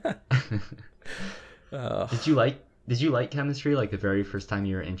 Did you like chemistry like the very first time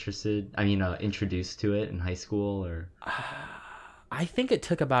you were introduced to it in high school, or? I think it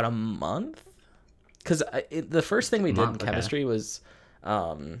took about a month, because the first thing we did in chemistry was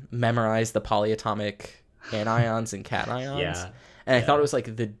memorize the polyatomic anions and cations. Yeah. And I thought it was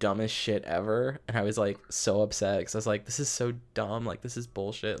like the dumbest shit ever, and I was like so upset because I was like, this is so dumb, like this is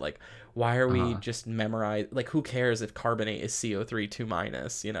bullshit, like why are we just memorize, like who cares if carbonate is CO3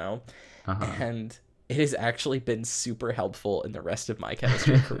 2-, you know? And it has actually been super helpful in the rest of my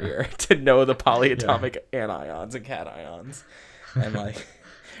chemistry career to know the polyatomic anions and cations, and like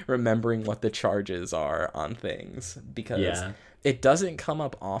remembering what the charges are on things, because it doesn't come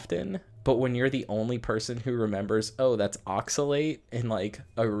up often, but when you're the only person who remembers, oh, that's oxalate in like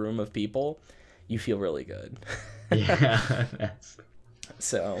a room of people, you feel really good. Yeah,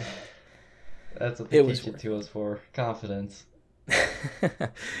 so that's what they teach it to us for, confidence.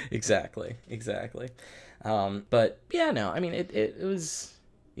 Exactly. But yeah, no, I mean it was,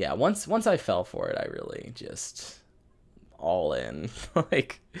 yeah, once I fell for it, I really just all in,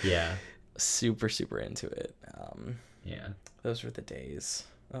 like super into it. Those were the days.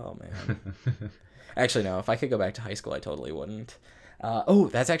 Oh man. Actually, no, if I could go back to high school, I totally wouldn't.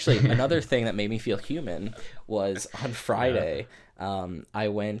 That's actually another thing that made me feel human was on Friday. I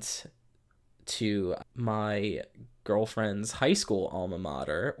went to my girlfriend's high school alma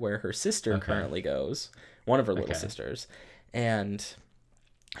mater, where her sister currently goes, one of her little sisters, and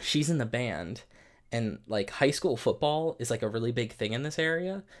she's in the band, and like high school football is like a really big thing in this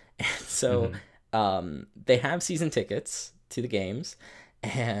area, and so they have season tickets to the games,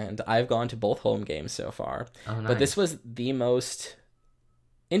 and I've gone to both home games so far. But this was the most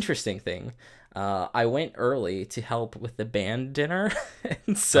interesting thing. I went early to help with the band dinner,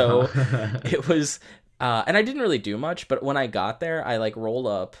 and so it was and I didn't really do much, but when I got there, I like rolled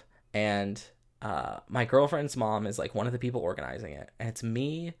up, and my girlfriend's mom is like one of the people organizing it, and it's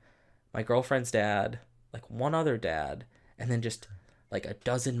me, my girlfriend's dad, like one other dad, and then just like a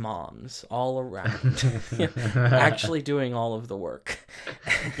dozen moms all around actually doing all of the work.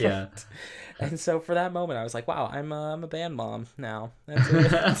 And so for that moment, I was like, wow, I'm a band mom now.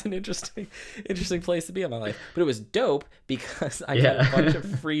 That's an interesting place to be in my life. But it was dope because I got a bunch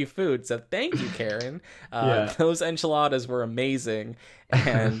of free food. So thank you, Karen. Those enchiladas were amazing.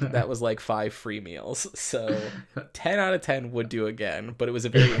 And that was like 5 free meals. So 10 out of 10 would do again. But it was a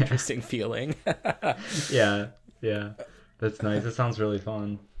very interesting feeling. Yeah. That's nice. It sounds really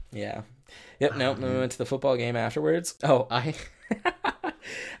fun. Yeah. Yep. No, we went to the football game afterwards. Oh, I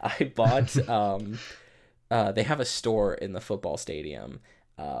bought they have a store in the football stadium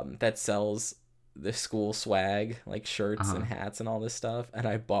that sells the school swag, like shirts and hats and all this stuff, and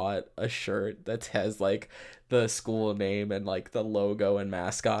I bought a shirt that has like the school name and like the logo and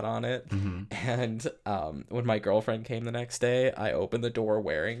mascot on it. And when my girlfriend came the next day, I opened the door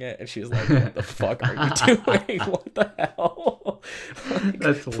wearing it, and she was like, what the fuck are you doing? What the hell? Like,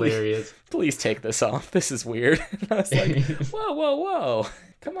 that's hilarious. Please take this off, this is weird. And I was like, whoa,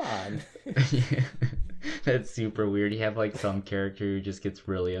 come on. That's super weird. You have like some character who just gets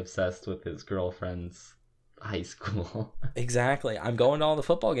really obsessed with his girlfriend's high school. Exactly. I'm going to all the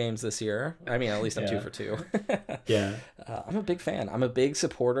football games this year. I mean, at least I'm 2 for 2. I'm a big fan. I'm a big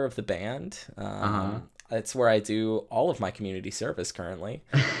supporter of the band. It's where I do all of my community service currently.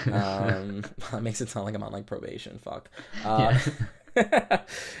 That makes it sound like I'm on like probation. Fuck.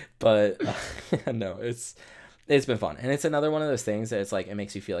 But no, it's been fun, and it's another one of those things that it's like it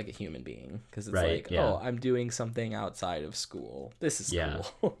makes you feel like a human being, because it's oh, I'm doing something outside of school. This is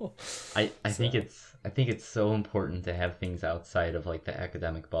cool. I think it's so important to have things outside of like the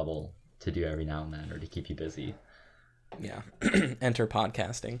academic bubble to do every now and then, or to keep you busy. Yeah. Enter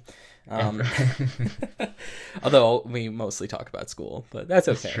podcasting. Although we mostly talk about school, but that's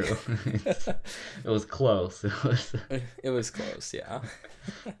okay. It's true. It was close. It was close, yeah.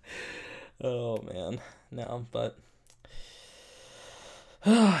 Oh man. No, but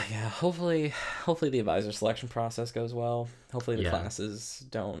yeah, hopefully the advisor selection process goes well. Hopefully the classes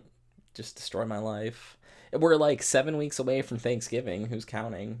don't just destroy my life. We're like 7 weeks away from Thanksgiving. Who's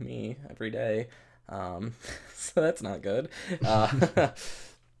counting? Me every day. So that's not good.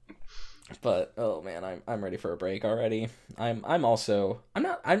 But oh man, I'm ready for a break already. I'm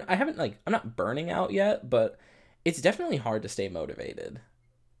not burning out yet, but it's definitely hard to stay motivated.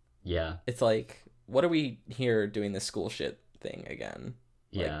 Yeah. It's like, what are we here doing this school shit thing again?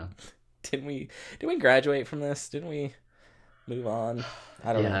 Like, Yeah. Didn't we graduate from this? Didn't we move on?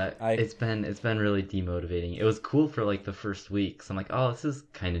 I don't know. It's been really demotivating. It was cool for like the first week. So I'm like, oh, this is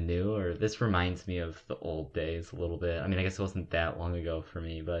kind of new, or this reminds me of the old days a little bit. I mean, I guess it wasn't that long ago for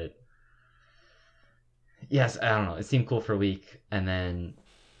me, but yes, I don't know. It seemed cool for a week, and then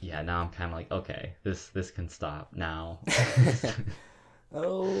now I'm kind of like, okay, this can stop now.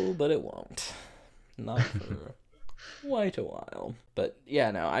 Oh, but it won't. Not for quite a while. But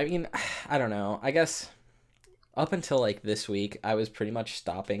yeah, no, I mean, I don't know. I guess up until like this week, I was pretty much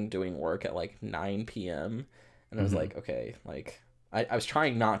stopping doing work at like 9 p.m. And I was like, okay, like I was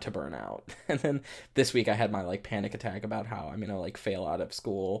trying not to burn out. And then this week I had my like panic attack about how I'm gonna like fail out of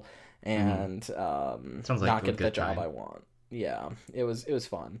school and not get the job I want. Yeah, it was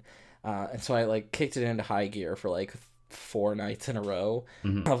fun. And so I like kicked it into high gear for like 4 nights in a row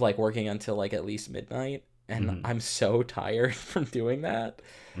of like working until like at least midnight. And I'm so tired from doing that.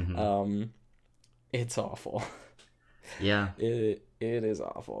 It's awful. Yeah. It is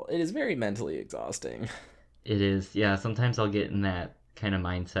awful. It is very mentally exhausting. It is. Yeah, sometimes I'll get in that kind of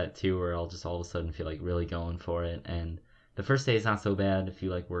mindset too, where I'll just all of a sudden feel like really going for it. And the first day is not so bad if you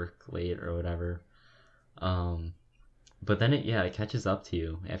like work late or whatever. But then it catches up to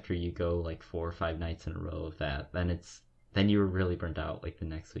you after you go like 4 or 5 nights in a row of that. Then you're really burnt out like the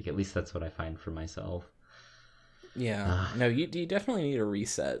next week. At least that's what I find for myself. Yeah. No, you definitely need a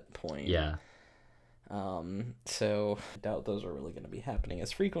reset point. Yeah. So I doubt those are really going to be happening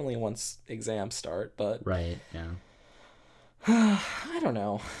as frequently once exams start, but right, yeah. I don't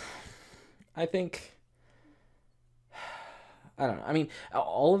know. I don't know. I mean,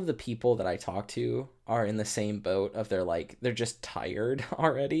 all of the people that I talk to are in the same boat of they're just tired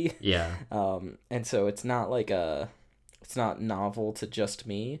already. Yeah. And so it's not it's not novel to just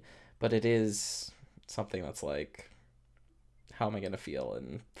me, but it is something that's like, how am I going to feel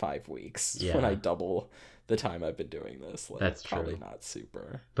in 5 weeks when I double the time I've been doing this? Like, that's probably true. Not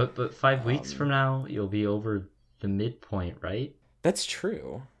super. But 5 weeks from now, you'll be over the midpoint, right? That's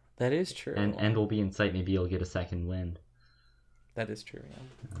true. That is true. And we'll be in sight. Maybe you'll get a second wind. That is true.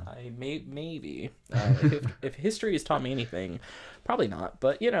 Yeah. Maybe if history has taught me anything, probably not.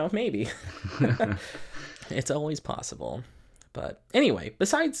 But maybe. It's always possible. But anyway,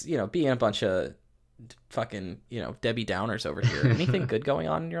 besides being a bunch of fucking Debbie Downers over here, anything good going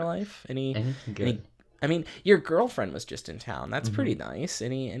on in your life? Anything good? I mean, your girlfriend was just in town. That's pretty nice.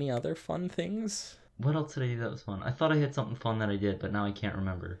 Any other fun things? What else did I do that was fun? I thought I had something fun that I did, but now I can't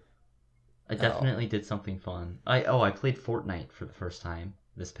remember. I definitely did something fun. I played Fortnite for the first time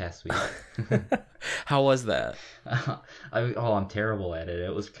this past week. How was that? I'm terrible at it.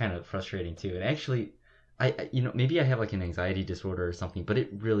 It was kind of frustrating too. And actually, maybe I have like an anxiety disorder or something, but it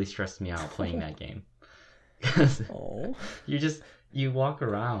really stressed me out playing that game. Because you walk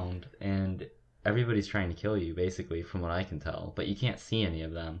around and everybody's trying to kill you, basically, from what I can tell, but you can't see any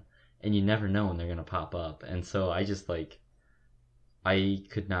of them, and you never know when they're gonna pop up. And so I just I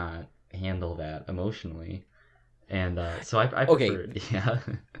could not handle that emotionally, and so I preferred. Yeah.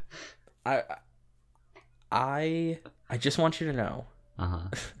 I just want you to know.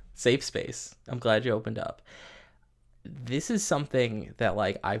 Safe space. I'm glad you opened up. This is something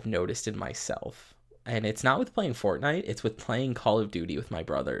that I've noticed in myself. And it's not with playing Fortnite, it's with playing Call of Duty with my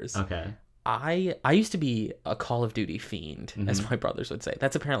brothers. Okay. I used to be a Call of Duty fiend, as my brothers would say.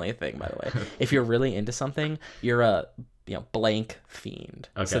 That's apparently a thing, by the way. If you're really into something, you're a blank fiend.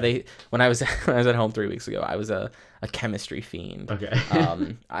 Okay. So when I was at home 3 weeks ago, I was a chemistry fiend. Okay.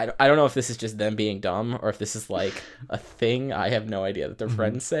 I don't know if this is just them being dumb or if this is a thing. I have no idea that their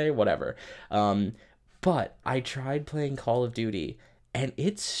friends say, whatever. But I tried playing Call of Duty, and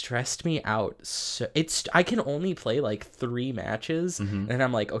it stressed me out. So I can only play 3 matches, and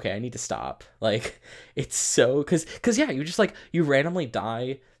I'm like, okay, I need to stop. It's so because you just you randomly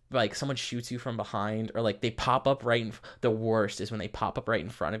die like someone shoots you from behind, or like they pop up right in the worst is when they pop up right in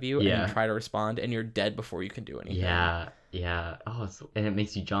front of you and you try to respond and you're dead before you can do anything. Yeah. Oh, and it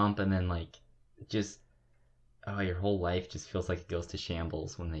makes you jump, and then like just your whole life just feels like it goes to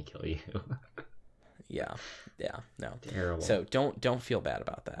shambles when they kill you. Yeah, no. Terrible. So don't feel bad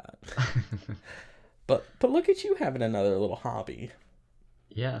about that. But look at you having another little hobby.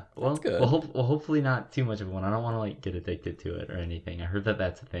 Yeah, well, that's good. Well, hopefully not too much of one. I don't want to like get addicted to it or anything. I heard that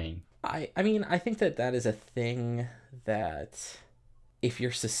that's a thing. I mean, I think that is a thing that if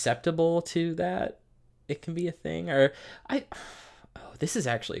you're susceptible to that, it can be a thing. Or this is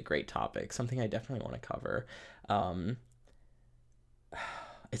actually a great topic, something I definitely want to cover.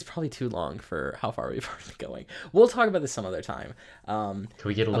 It's probably too long for how far we've already been going. We'll talk about this some other time. Can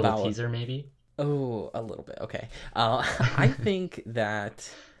we get a little teaser maybe? Oh, a little bit. Okay. I think that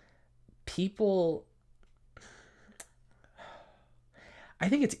I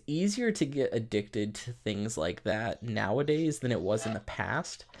think it's easier to get addicted to things like that nowadays than it was in the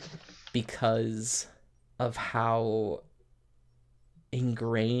past because of how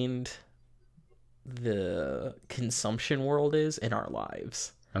ingrained the consumption world is in our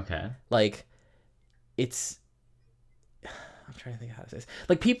lives. Okay. Like, I'm trying to think of how to say this.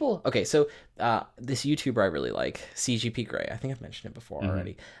 Like people, okay, so this YouTuber I really like, CGP Grey, I think I've mentioned it before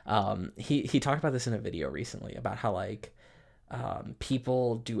already. He talked about this in a video recently about how like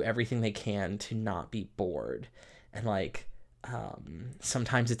people do everything they can to not be bored, and like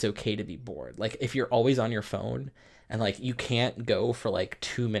sometimes it's okay to be bored. Like if you're always on your phone and like you can't go for like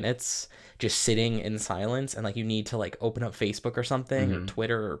 2 minutes just sitting in silence, and like you need to like open up Facebook or something or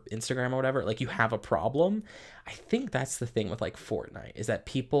Twitter or Instagram or whatever, like you have a problem. I think that's the thing with like Fortnite, is that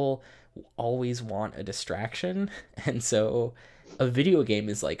people always want a distraction, and so a video game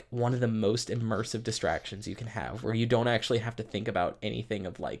is like one of the most immersive distractions you can have, where you don't actually have to think about anything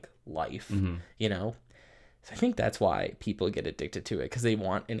of like life, you know? So I think that's why people get addicted to it, because they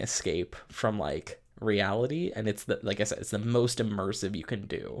want an escape from like reality, and it's like I said, it's the most immersive you can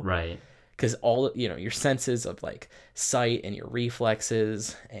do. Right. Because all, you know, your senses of like sight and your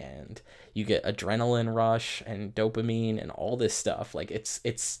reflexes, and you get adrenaline rush and dopamine and all this stuff. Like it's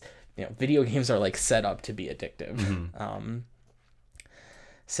you know, video games are like set up to be addictive.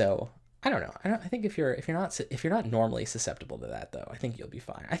 So I don't know. I think if you're not normally susceptible to that, though, I think you'll be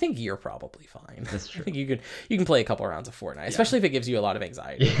fine. I think you're probably fine. That's true. I think you can play a couple rounds of Fortnite, especially if it gives you a lot of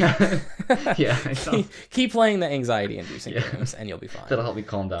anxiety. Yeah. Keep playing the anxiety-inducing games, and you'll be fine. That'll help me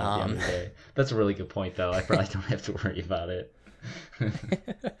calm down at the end of the day. That's a really good point, though. I probably don't have to worry about it.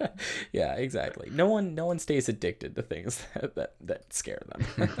 Yeah, exactly. No one stays addicted to things that scare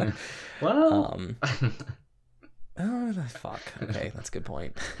them. Well. Oh, fuck. Okay, that's a good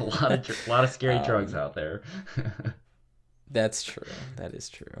point. a lot of scary drugs out there. That's true. That is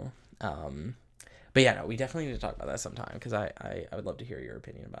true. But yeah, no, we definitely need to talk about that sometime, because I would love to hear your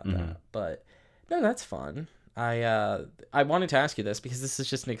opinion about that. But no, that's fun. I wanted to ask you this because this is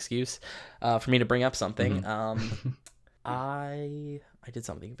just an excuse for me to bring up something. I did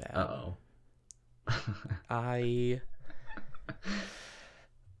something bad. Uh-oh.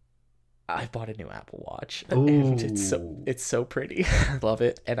 I bought a new Apple Watch. Ooh. And it's so pretty. I love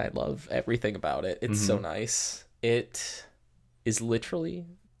it, and I love everything about it. It's so nice. It is literally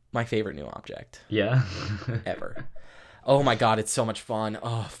my favorite new object. Yeah. Ever. Oh my god, it's so much fun.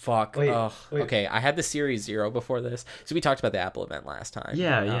 Oh fuck. Wait. Okay, I had the Series 0 before this. So we talked about the Apple event last time.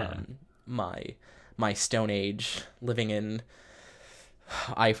 Yeah. My Stone Age living in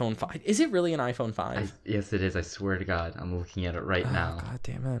iPhone 5. Is it really an iPhone 5? Yes, it is. I swear to God, I'm looking at it right now. God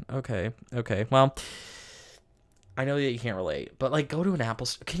damn it. Okay. Well, I know that you can't relate, but like, go to an Apple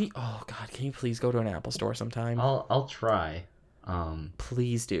store. Can you please go to an Apple store sometime? I'll try.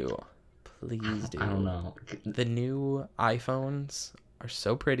 Please do. I don't know. The new iPhones are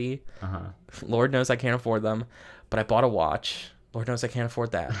so pretty. Lord knows I can't afford them, but I bought a watch. Lord knows I can't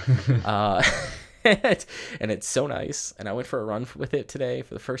afford that. And it's so nice, and I went for a run with it today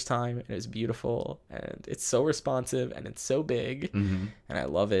for the first time, and it was beautiful, and it's so responsive, and it's so big, and I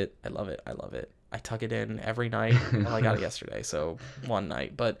love it. I tuck it in every night. Well, I got it yesterday, so one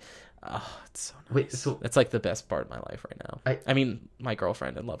night, but it's so nice. Wait, so that's like the best part of my life right now. I mean, my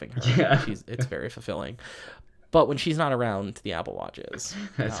girlfriend and loving her. Yeah. It's very fulfilling. But when she's not around, the Apple Watch is.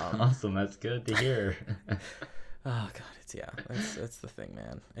 That's awesome. That's good to hear. Oh god, that's the thing,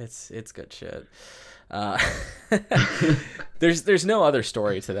 man. It's good shit. There's no other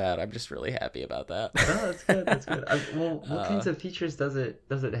story to that. I'm just really happy about that. Oh, that's good. What kinds of features does it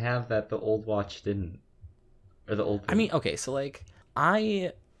have that the old watch didn't, or the old? I mean, okay, so like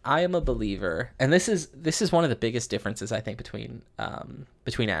I I am a believer, and this is one of the biggest differences I think between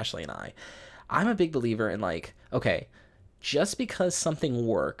Ashley and I. I'm a big believer in like, okay, just because something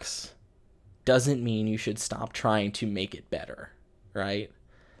works doesn't mean you should stop trying to make it better, right?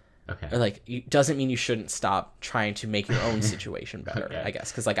 Okay. Or like, doesn't mean you shouldn't stop trying to make your own situation better. Okay. I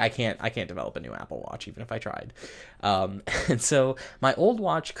guess because like I can't develop a new Apple Watch even if I tried. And so my old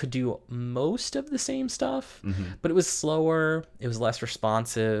watch could do most of the same stuff, but it was slower. It was less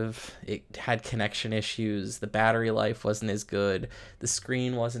responsive. It had connection issues. The battery life wasn't as good. The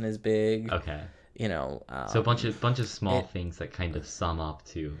screen wasn't as big. Okay. You know. So a bunch of small things that kind of sum up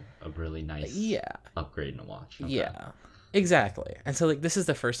to a really nice upgrade in a watch. Okay. Yeah. Exactly. And so like this is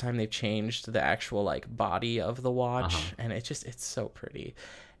the first time they've changed the actual like body of the watch, and it's so pretty.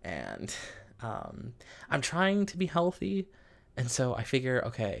 And I'm trying to be healthy, and so I figure,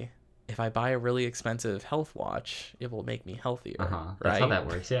 okay, if I buy a really expensive health watch, it will make me healthier. Right? That's how that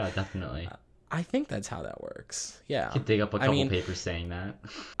works. Yeah, definitely. I think that's how that works. Yeah. You could dig up a couple papers saying that.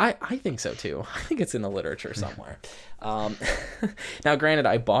 I think so too. I think it's in the literature somewhere. Now, granted,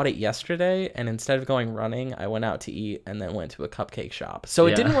 I bought it yesterday, and instead of going running, I went out to eat and then went to a cupcake shop. So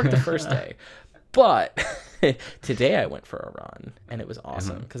it didn't work the first day. But today I went for a run, and it was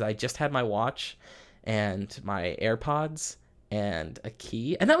awesome because I just had my watch and my AirPods and a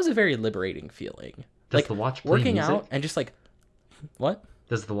key. And that was a very liberating feeling. Does the watch play working music? out and just like, what?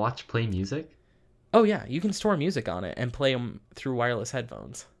 Does the watch play music? Oh, yeah. You can store music on it and play them through wireless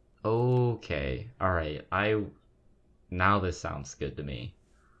headphones. Okay. All right. Now this sounds good to me.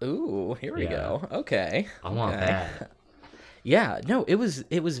 Ooh, here we go. Okay. I want that. Yeah. No, it was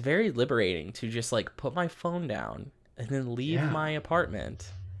very liberating to just like put my phone down and then leave my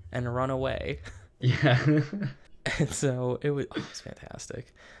apartment and run away. Yeah. And so it was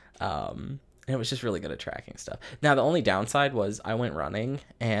fantastic. And it was just really good at tracking stuff. Now, the only downside was I went running,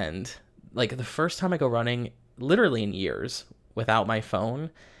 and like the first time I go running, literally in years, without my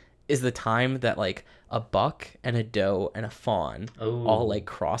phone, is the time that like a buck and a doe and a fawn all like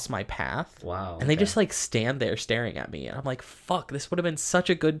cross my path. Wow. And they just like stand there staring at me, and I'm like, fuck, this would have been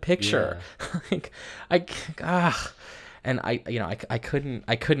such a good picture. Yeah. And I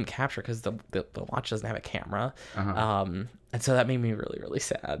couldn't capture because the watch doesn't have a camera. And so that made me really, really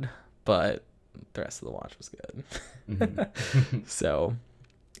sad. But the rest of the watch was good. So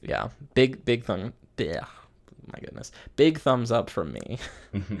yeah, big thumb. Yeah, my goodness, big thumbs up from me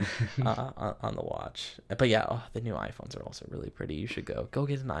on the watch. But yeah, the new iPhones are also really pretty. You should go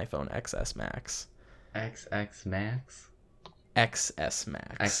get an iPhone XS Max. XX Max. XS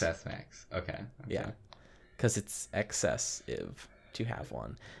Max. XS Max. Okay. Yeah, because it's excessive to have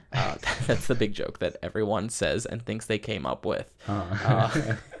one. That's the big joke that everyone says and thinks they came up with.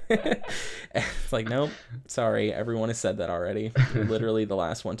 It's like, nope, sorry, everyone has said that already. You're literally the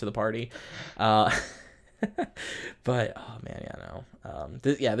last one to the party. But oh man, yeah, no.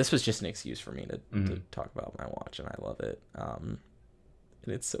 This was just an excuse for me to talk about my watch, and I love it. And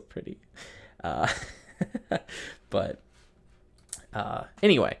it's so pretty. But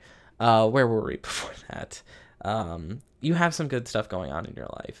anyway, where were we before that? You have some good stuff going on in your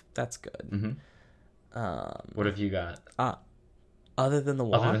life. That's good. What have you got? Other than the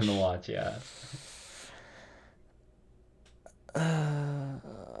watch? Other than the watch, yeah.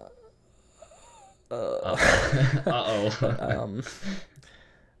 Uh-oh.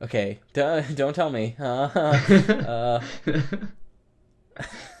 Okay, don't tell me. I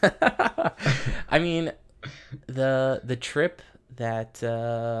mean, the trip that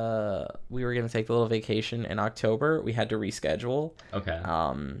we were going to take the little vacation in October, we had to reschedule. Okay.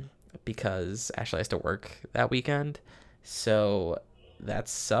 Because Ashley has to work that weekend. So that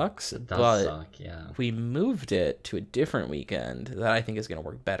sucks. It does suck, yeah. We moved it to a different weekend that I think is going to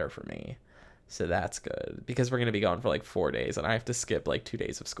work better for me. So that's good because we're going to be gone for like 4 days and I have to skip like 2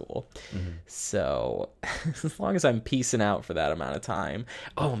 days of school. So as long as I'm piecing out for that amount of time.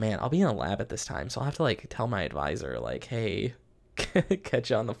 Oh man, I'll be in a lab at this time. So I'll have to like tell my advisor like, hey,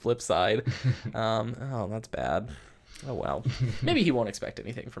 catch you on the flip side. Oh, that's bad. Oh well, maybe he won't expect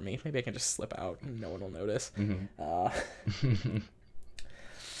anything from me. Maybe I can just slip out and no one will notice.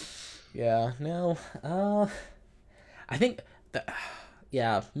 Yeah, no. I think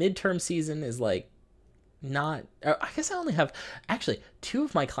midterm season is like not. I guess I only have actually 2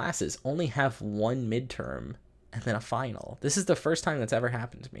 of my classes only have 1 midterm and then a final. This is the first time that's ever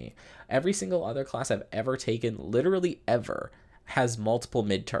happened to me. Every single other class I've ever taken, literally ever, has multiple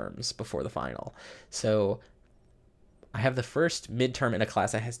midterms before the final. So I have the first midterm in a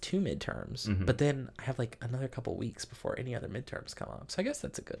class that has 2 midterms, but then I have like another couple weeks before any other midterms come up. So I guess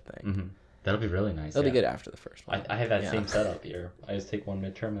that's a good thing. That'll be really nice. It'll be good after the first one. I have that same setup here. I just take one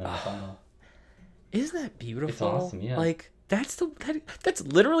midterm and then the final. Isn't that beautiful? It's awesome, yeah. Like, that's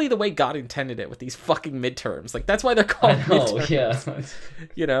literally the way God intended it with these fucking midterms. Like, that's why they're called midterms. Yeah.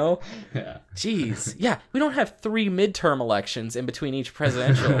 You know? Yeah. Jeez. Yeah, we don't have 3 midterm elections in between each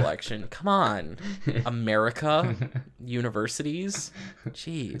presidential election. Come on. America. Universities.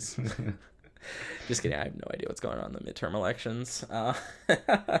 Jeez. Just kidding. I have no idea what's going on in the midterm elections.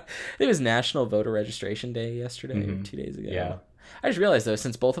 It was National Voter Registration Day yesterday, or 2 days ago. Yeah. I just realized, though,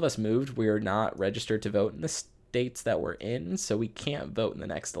 since both of us moved, we're not registered to vote in the states that we're in, so we can't vote in the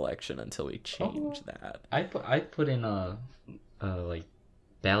next election until we change that. I put in a like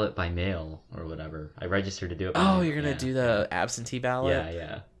ballot by mail or whatever. I registered to do it. Oh, you're gonna do the absentee ballot?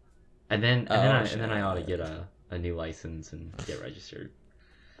 Yeah. And then I ought to get a new license and get registered.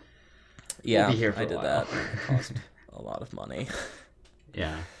 Yeah, we'll be here for I a did while. that. It cost a lot of money.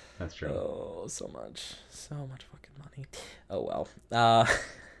 Yeah, that's true. Oh, so much fucking money. Oh well.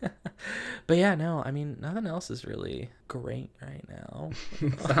 But yeah, no, I mean, nothing else is really great right now.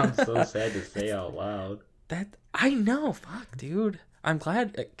 Sounds so sad to say out loud. That I know, fuck, dude. I'm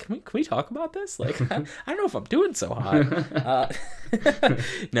glad. Can we talk about this? Like, I don't know if I'm doing so hot.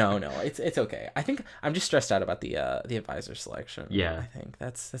 No, it's okay. I think I'm just stressed out about the advisor selection. Yeah, I think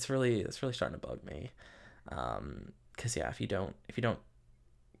that's really starting to bug me. 'Cause yeah, if you don't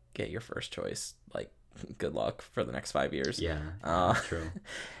get your first choice, like, good luck for the next 5 years. Yeah, that's true.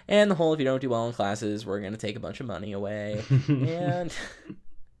 And the whole, if you don't do well in classes, we're gonna take a bunch of money away, and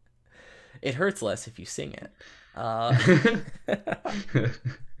it hurts less if you sing it.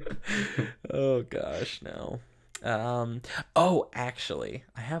 Oh gosh, no. Oh, actually,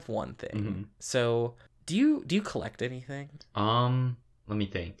 I have one thing. Mm-hmm. So, do you collect anything? Let me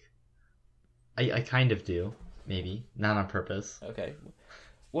think. I kind of do, maybe not on purpose. Okay.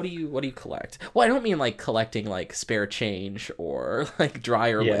 What do you collect? Well, I don't mean like collecting like spare change or like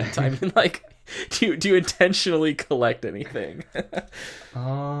dryer lint. I mean, like, do you intentionally collect anything?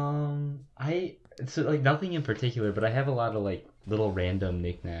 So like nothing in particular, but I have a lot of like little random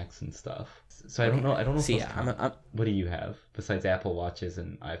knickknacks and stuff. So I don't know. See, yeah, what do you have besides Apple Watches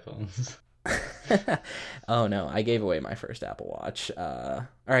and iPhones? Oh no, I gave away my first Apple Watch. All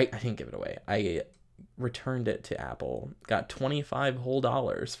right, I didn't give it away. I returned it to Apple. Got $25 whole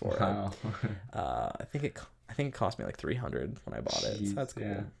for Wow. it. I think it cost me like $300 when I bought it. So that's cool.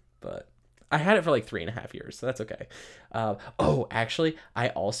 Yeah. But I had it for like 3.5 years, so that's okay. Oh, actually, I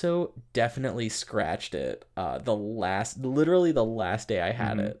also definitely scratched it. Literally the last day I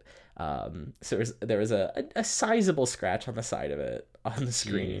had it. So there was a sizable scratch on the side of it on the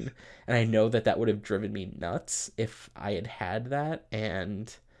screen. Jeez. And I know that would have driven me nuts if I had that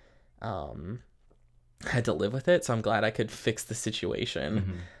and had to live with it. So I'm glad I could fix the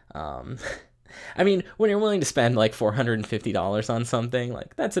situation. I mean, when you're willing to spend like $450 on something,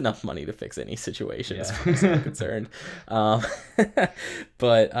 like, that's enough money to fix any situation, as far as I'm concerned.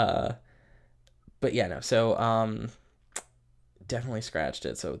 But yeah, no. So definitely scratched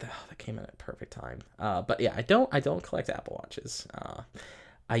it. So that came in at perfect time. But yeah, I don't collect Apple Watches.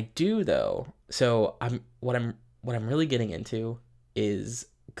 I do though. So what I'm really getting into is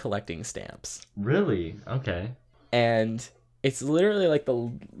collecting stamps. Really? Okay. And it's literally like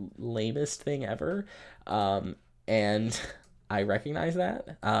the lamest thing ever. And I recognize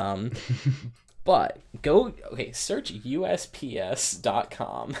that. But search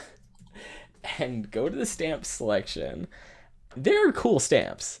USPS.com and go to the stamp selection. There are cool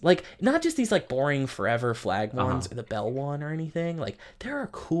stamps. Like, not just these like boring forever flag ones or the bell one or anything. Like, there are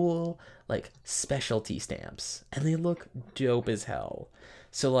cool like specialty stamps and they look dope as hell.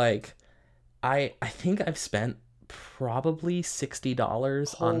 So like I think I've spent probably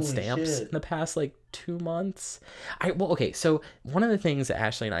 $60 on stamps in the past like 2 months. So one of the things that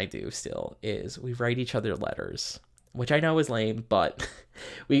Ashley and I do still is we write each other letters, which I know is lame, but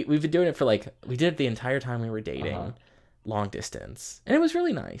we've been doing it for like, we did it the entire time we were dating long distance, and it was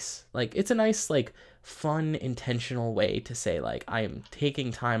really nice. Like, it's a nice like fun intentional way to say like, I am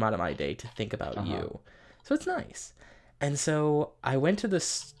taking time out of my day to think about you. So it's nice. And so I went to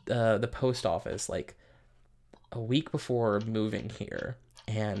the post office like a week before moving here,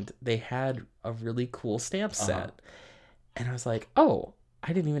 and they had a really cool stamp set. And I was like, oh,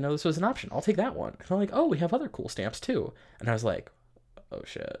 I didn't even know this was an option. I'll take that one. And they're like, oh, we have other cool stamps too. And I was like, oh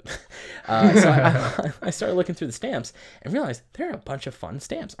shit. So I started looking through the stamps and realized there are a bunch of fun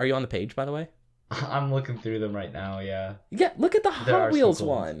stamps. Are you on the page, by the way? I'm looking through them right now, yeah. Yeah, look at the Hot Wheels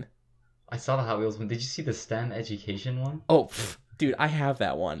one. I saw the Hot Wheels one. Did you see the STEM education one? Oh, dude, I have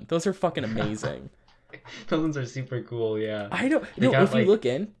that one. Those are fucking amazing. Those ones are super cool, yeah. I know. No, if you look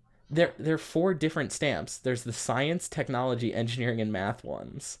in, They're 4 different stamps. There's the science, technology, engineering, and math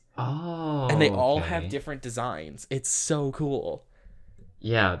ones. Oh, And they all have okay. different designs. It's so cool.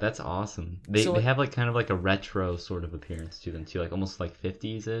 Yeah, that's awesome. They So they like, have like kind of like a retro sort of appearance to them too, like almost like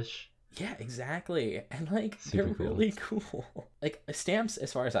 50s ish. yeah, exactly. And like they're Super cool. really cool. Like stamps,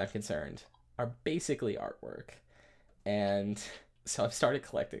 as far as I'm concerned, are basically artwork. And so I've started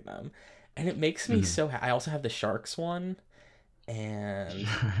collecting them. And it makes me Mhm. so I also have the sharks one. And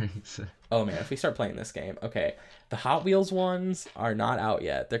Nice. oh man, if we start playing this game, okay. The Hot Wheels ones are not out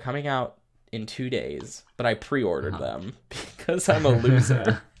yet. They're coming out in 2 days, but I pre-ordered Uh-huh. them because I'm a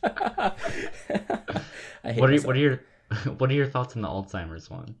loser. I hate What are myself. your what are your thoughts on the Alzheimer's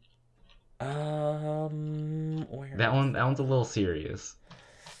one? Where That is one's a little serious.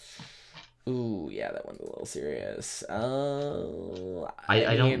 Ooh, yeah, that one's a little serious.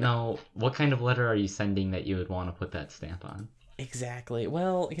 I don't know what kind of letter are you sending that you would want to put that stamp on. Exactly.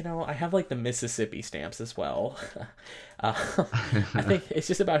 Well, I have like the Mississippi stamps as well. uh, I think it's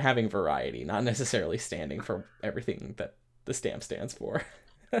just about having variety, not necessarily standing for everything that the stamp stands for.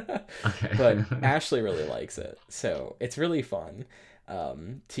 Okay. But Ashley really likes it, so it's really fun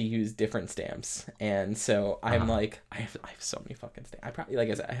to use different stamps. And so I'm Uh-huh. like, I have so many fucking stamps. I probably, like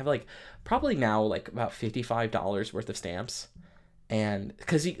I said, I have like probably now like about $55 worth of stamps, and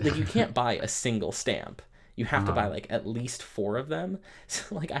because you can't buy a single stamp, you have to buy Uh-huh. like at least 4 of them.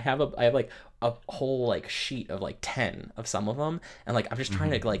 So like I have like a whole like sheet of like 10 of some of them, and like I'm just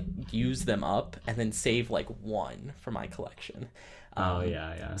trying Mhm. to like use them up and then save like one for my collection. Oh um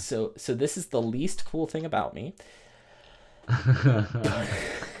yeah, so this is the least cool thing about me, yeah. but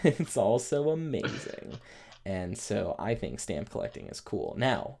it's also amazing. And so I think stamp collecting is cool.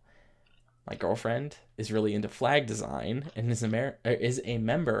 Now, my girlfriend is really into flag design and is a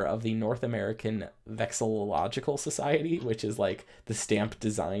member of the North American Vexillological Society, which is like the stamp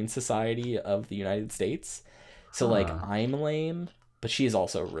design society of the United States. So like Huh. I'm lame, but she's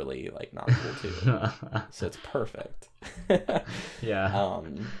also really like not cool too. So it's perfect. Yeah.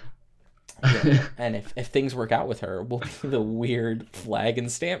 um and if things work out with her, we'll be the weird flag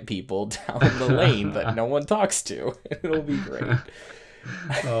and stamp people down the lane that no one talks to. It'll be great.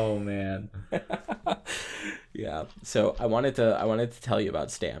 Oh man. Yeah. So I wanted to tell you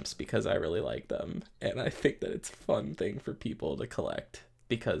about stamps because I really like them, and I think that it's a fun thing for people to collect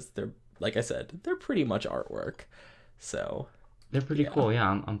because they're, like I said, they're pretty much artwork. So, They're pretty yeah. cool.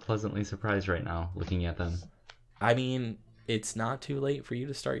 Yeah, I'm pleasantly surprised right now looking at them. I mean, it's not too late for you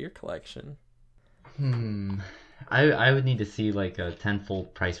to start your collection. Hmm. I would need to see like a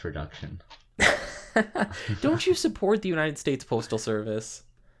tenfold price reduction. Don't you support the United States Postal Service?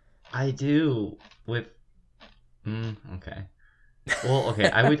 I do with okay. Well, okay.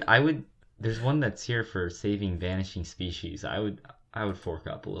 I would there's one that's here for saving vanishing species. I would fork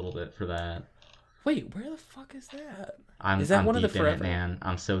up a little bit for that. Wait, where the fuck is that? I'm Is that I'm one of the deep in it, forever? man.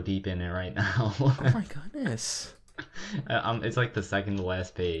 I'm so deep in it right now. Oh my goodness. It's like the second to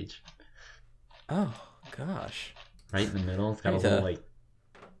last page. Oh gosh. Right in the middle. It's I got a need little to. like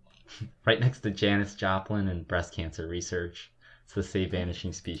right next to Janis Joplin and breast cancer research. It's the Save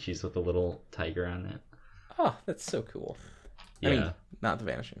Vanishing Species with a little tiger on it. Oh, that's so cool. I mean, Yeah. not the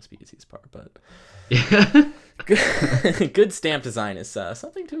vanishing species part, but Yeah. good stamp design is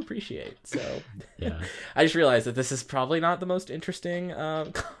something to appreciate. So Yeah. I just realized that this is probably not the most interesting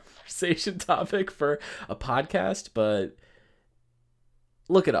conversation topic for a podcast, but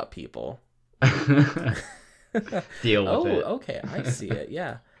look it up, people. Deal with Oh, it. okay, I see it.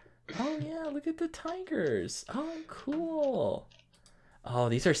 Yeah. Oh yeah, look at the tigers. Oh, cool. Oh,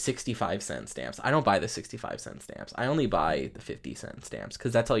 these are 65-cent stamps. I don't buy the 65-cent stamps. I only buy the 50-cent stamps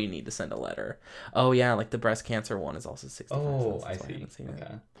because that's all you need to send a letter. Oh, yeah, like the breast cancer one is also 65 Oh, cents. I That's why I see. haven't seen it.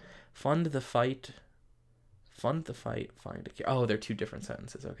 Okay. Fund the fight. Fund the fight. Find a cure. Oh, they're 2 different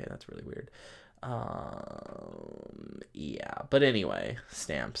sentences. Okay, that's really weird. Yeah. But anyway,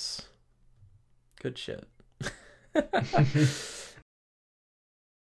 stamps. Good shit.